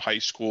weights in high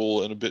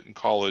school and a bit in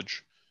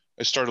college.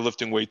 I started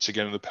lifting weights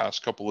again in the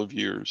past couple of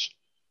years,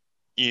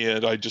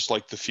 and I just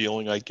like the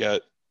feeling I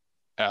get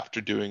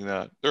after doing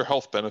that. There are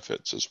health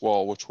benefits as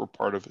well, which were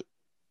part of it.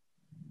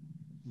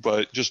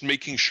 But just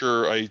making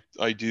sure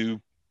I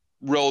do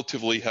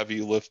relatively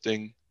heavy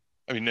lifting.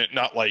 I mean,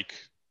 not like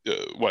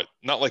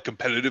not like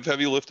competitive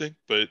heavy lifting,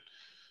 but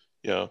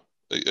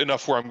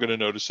enough where I'm going to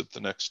notice it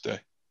the next day.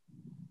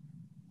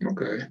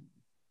 Okay.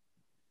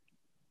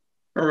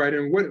 All right.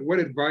 And what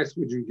advice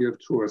would you give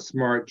to a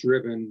smart,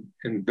 driven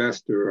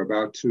investor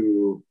about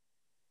to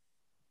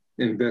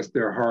invest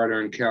their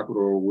hard-earned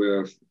capital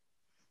with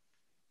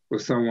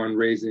someone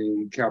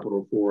raising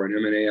capital for an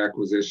M&A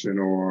acquisition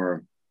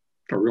or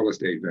a real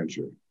estate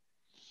venture?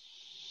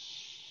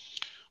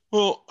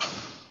 Well,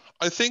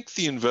 I think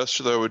the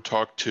investor that I would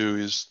talk to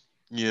is,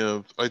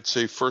 I'd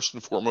say first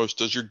and foremost,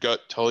 does your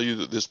gut tell you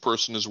that this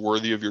person is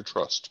worthy of your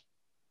trust?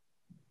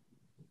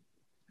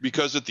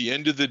 Because at the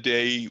end of the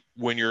day,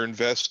 when you're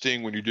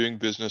investing, when you're doing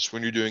business,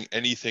 when you're doing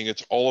anything,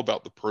 it's all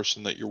about the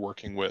person that you're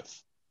working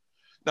with.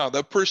 Now,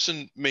 that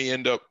person may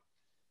end up,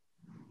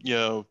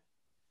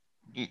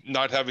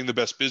 not having the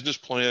best business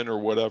plan or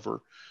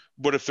whatever,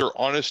 but if they're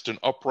honest and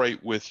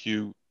upright with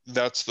you,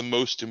 that's the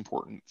most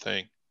important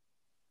thing.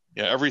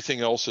 Yeah, everything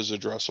else is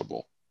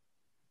addressable.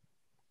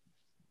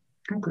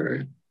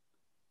 Okay.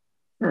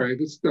 All right,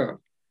 good stuff.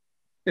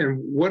 And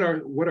what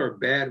are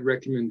bad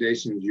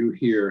recommendations you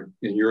hear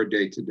in your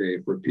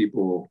day-to-day for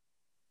people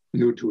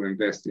new to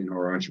investing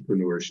or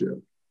entrepreneurship?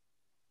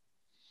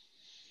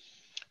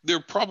 There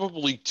are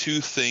probably two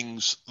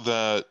things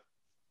that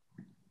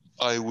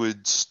I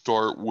would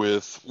start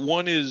with.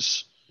 One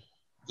is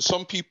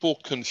some people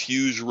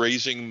confuse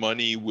raising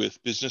money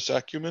with business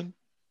acumen,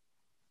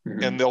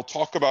 and they'll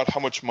talk about how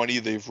much money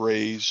they've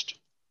raised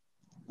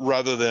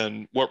rather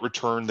than what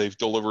return they've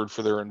delivered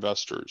for their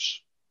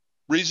investors.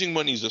 Raising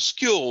money is a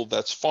skill,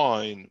 that's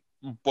fine,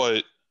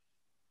 but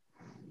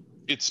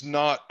it's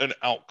not an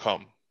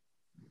outcome.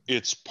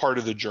 It's part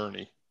of the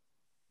journey.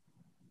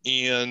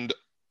 And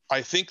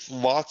I think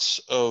lots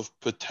of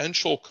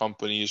potential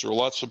companies or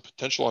lots of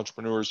potential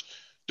entrepreneurs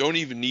don't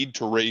even need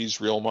to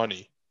raise real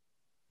money.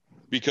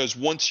 Because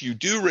once you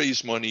do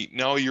raise money,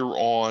 now you're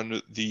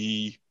on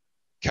the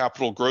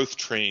capital growth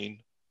train,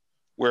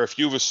 where if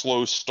you have a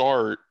slow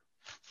start,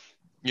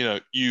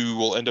 you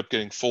will end up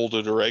getting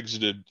folded or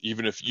exited,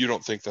 even if you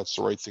don't think that's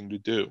the right thing to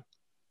do.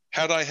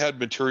 Had I had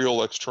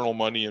material external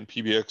money in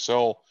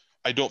PBXL,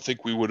 I don't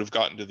think we would have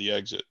gotten to the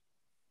exit.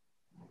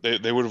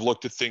 They would have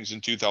looked at things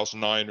in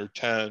 2009 or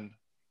 10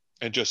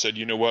 and just said,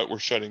 you know what, we're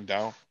shutting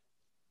down.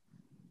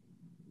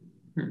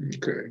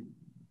 Okay.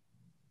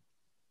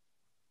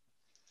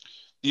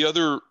 The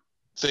other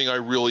thing I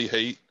really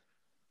hate,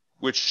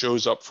 which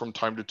shows up from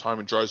time to time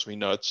and drives me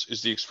nuts,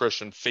 is the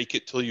expression fake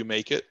it till you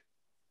make it.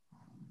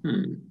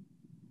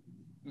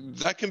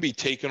 That can be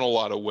taken a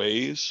lot of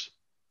ways.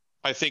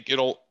 I think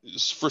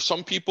for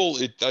some people,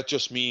 that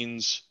just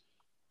means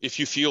if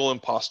you feel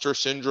imposter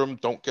syndrome,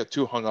 don't get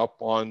too hung up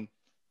on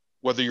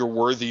whether you're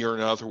worthy or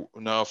not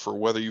enough, or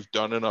whether you've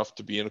done enough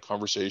to be in a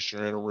conversation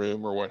or in a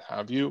room or what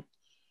have you.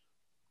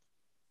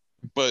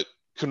 But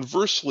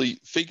conversely,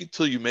 fake it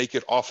till you make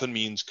it often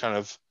means kind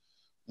of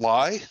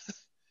lie.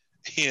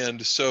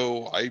 And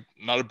so I'm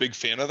not a big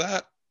fan of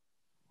that.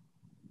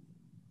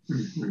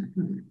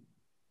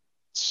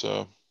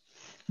 So.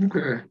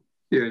 Okay.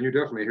 Yeah, and you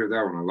definitely hear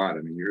that one a lot.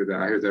 I mean,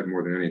 I hear that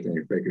more than anything,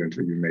 fake it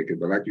until you make it.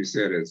 But like you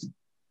said, it's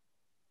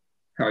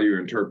how you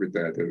interpret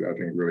that I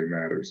think really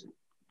matters.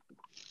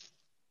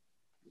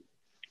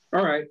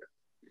 All right.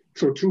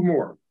 So 2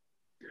 more.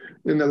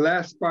 In the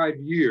last 5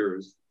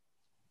 years,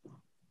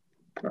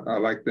 I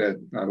like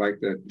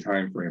that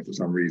time frame for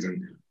some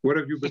reason. What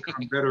have you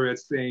become better at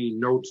saying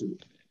no to?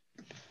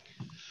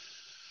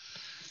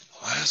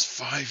 Last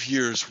 5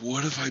 years,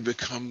 what have I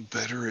become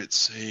better at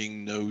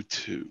saying no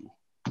to?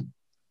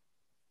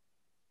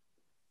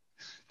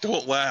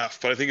 Don't laugh,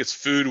 but I think it's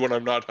food when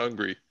I'm not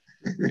hungry,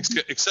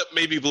 except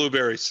maybe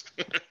blueberries.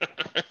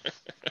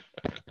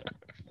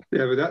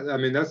 Yeah, but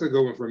that's a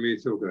good one for me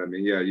too. Because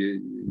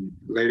you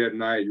late at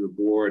night, you're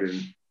bored,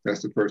 and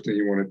that's the first thing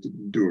you want to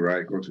do,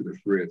 right? Go to the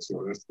fridge.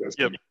 So that's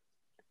yep.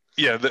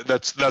 Yeah,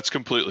 that's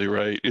completely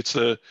right. It's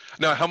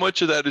now how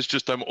much of that is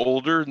just I'm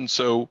older, and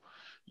so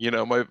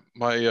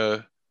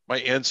my my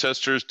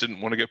ancestors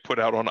didn't want to get put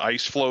out on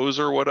ice floes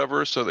or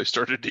whatever, so they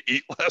started to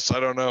eat less. I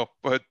don't know,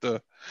 but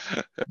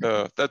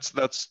that's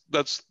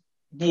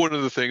one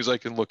of the things I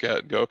can look at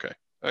and go, okay,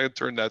 I can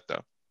turn that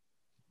down.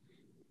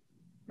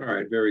 All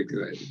right, very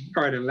good.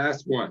 All right, and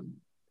last one.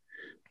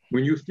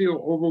 When you feel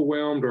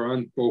overwhelmed or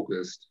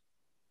unfocused,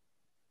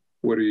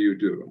 what do you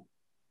do?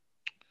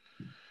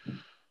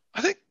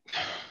 I think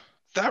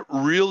that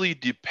really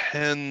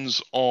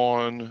depends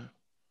on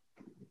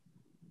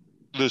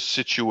the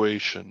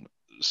situation.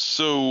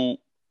 So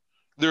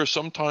there are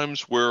some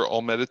times where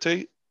I'll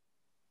meditate.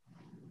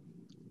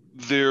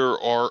 There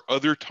are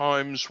other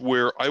times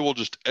where I will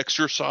just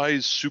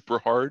exercise super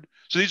hard.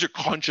 So these are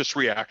conscious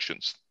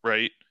reactions,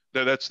 right?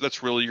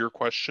 That's really your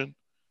question.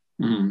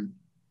 Mm-hmm.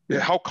 Yeah.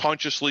 How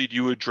consciously do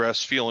you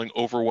address feeling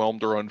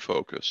overwhelmed or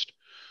unfocused?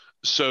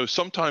 So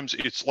sometimes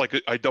it's like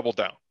I double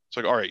down. It's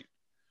like, all right,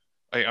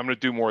 I'm going to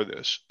do more of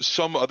this.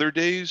 Some other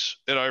days,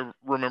 and I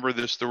remember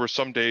this, there were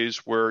some days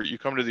where you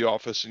come to the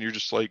office and you're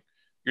just like,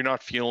 you're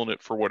not feeling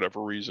it for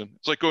whatever reason.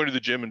 It's like going to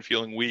the gym and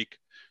feeling weak.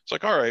 It's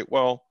like, all right,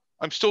 well,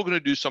 I'm still going to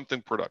do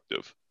something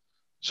productive.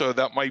 So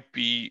that might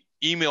be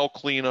email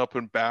cleanup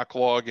and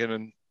backlog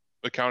and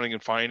accounting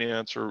and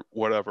finance or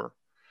whatever.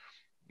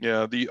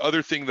 Yeah, the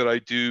other thing that I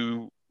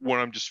do when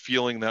I'm just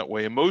feeling that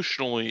way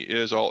emotionally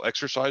is I'll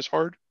exercise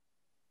hard.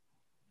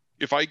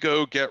 If I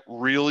go get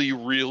really,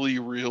 really,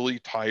 really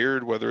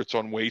tired, whether it's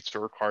on weights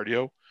or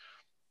cardio,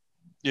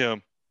 yeah,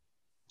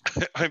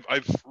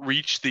 I've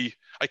reached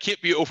I can't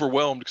be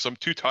overwhelmed because I'm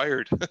too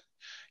tired.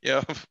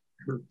 Yeah,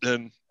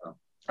 and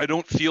I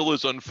don't feel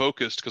as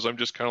unfocused because I'm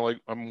just kind of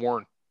like, I'm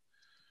worn,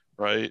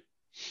 right?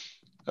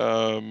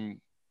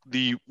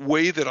 The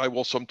way that I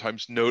will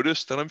sometimes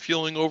notice that I'm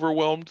feeling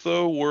overwhelmed,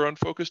 though, or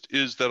unfocused,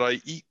 is that I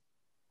eat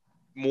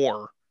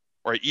more,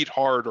 or I eat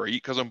hard, or I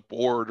eat because I'm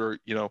bored, or,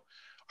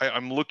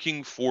 I'm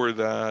looking for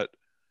that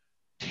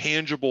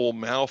tangible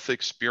mouth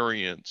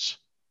experience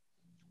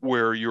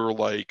where you're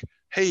like,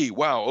 hey,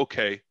 wow,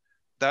 okay,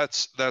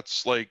 that's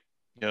like,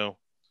 an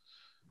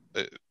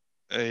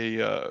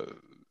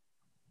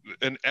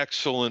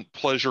excellent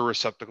pleasure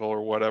receptacle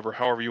or whatever,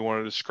 however you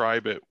want to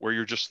describe it, where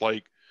you're just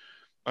like,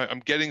 I'm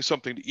getting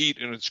something to eat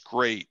and it's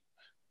great.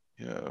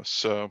 Yeah.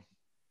 So.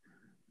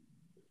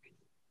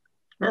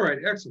 All right.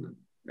 Excellent.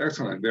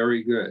 Excellent.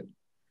 Very good.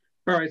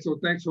 All right. So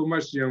thanks so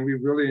much, Jim. We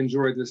really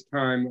enjoyed this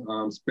time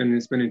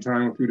spending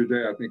time with you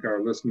today. I think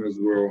our listeners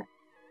will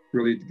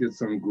really get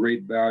some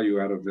great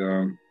value out of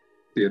the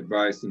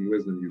advice and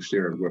wisdom you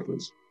shared with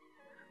us.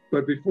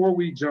 But before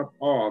we jump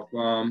off,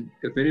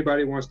 if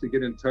anybody wants to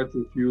get in touch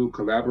with you,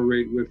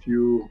 collaborate with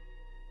you,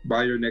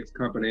 buy your next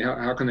company,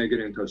 how can they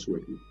get in touch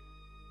with you?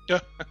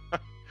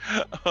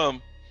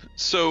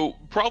 So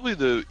probably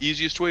the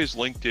easiest way is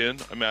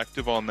LinkedIn. I'm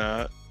active on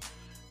that.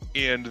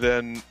 And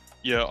then,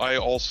 I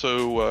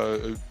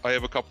also, I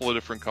have a couple of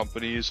different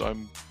companies.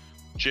 I'm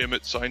Jim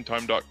at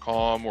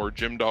signtime.com or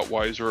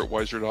jim.weiser at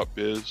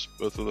weiser.biz.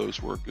 Both of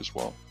those work as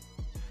well.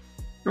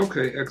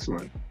 Okay,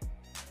 excellent.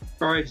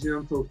 All right,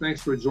 Jim. So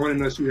thanks for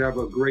joining us. You have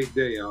a great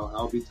day.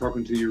 I'll be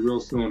talking to you real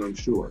soon, I'm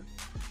sure.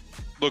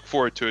 Look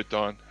forward to it,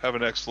 Don. Have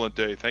an excellent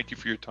day. Thank you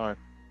for your time.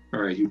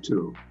 All right, you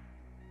too.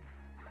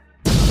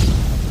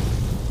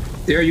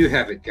 There you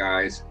have it,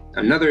 guys.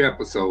 Another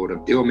episode of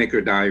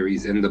Dealmaker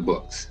Diaries in the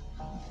books.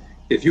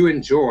 If you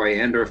enjoy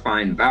and or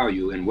find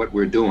value in what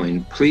we're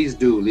doing, please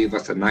do leave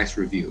us a nice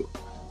review.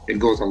 It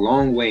goes a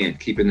long way in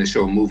keeping the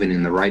show moving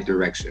in the right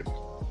direction.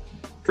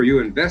 For you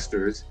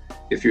investors,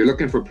 if you're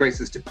looking for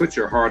places to put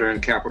your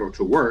hard-earned capital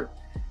to work,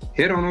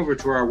 head on over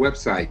to our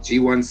website,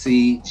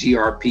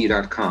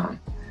 g1cgrp.com,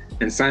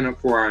 and sign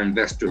up for our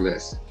investor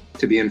list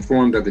to be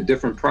informed of the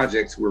different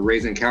projects we're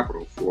raising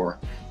capital for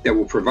that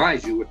will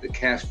provide you with the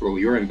cash flow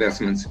your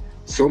investments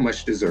so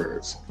much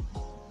deserves.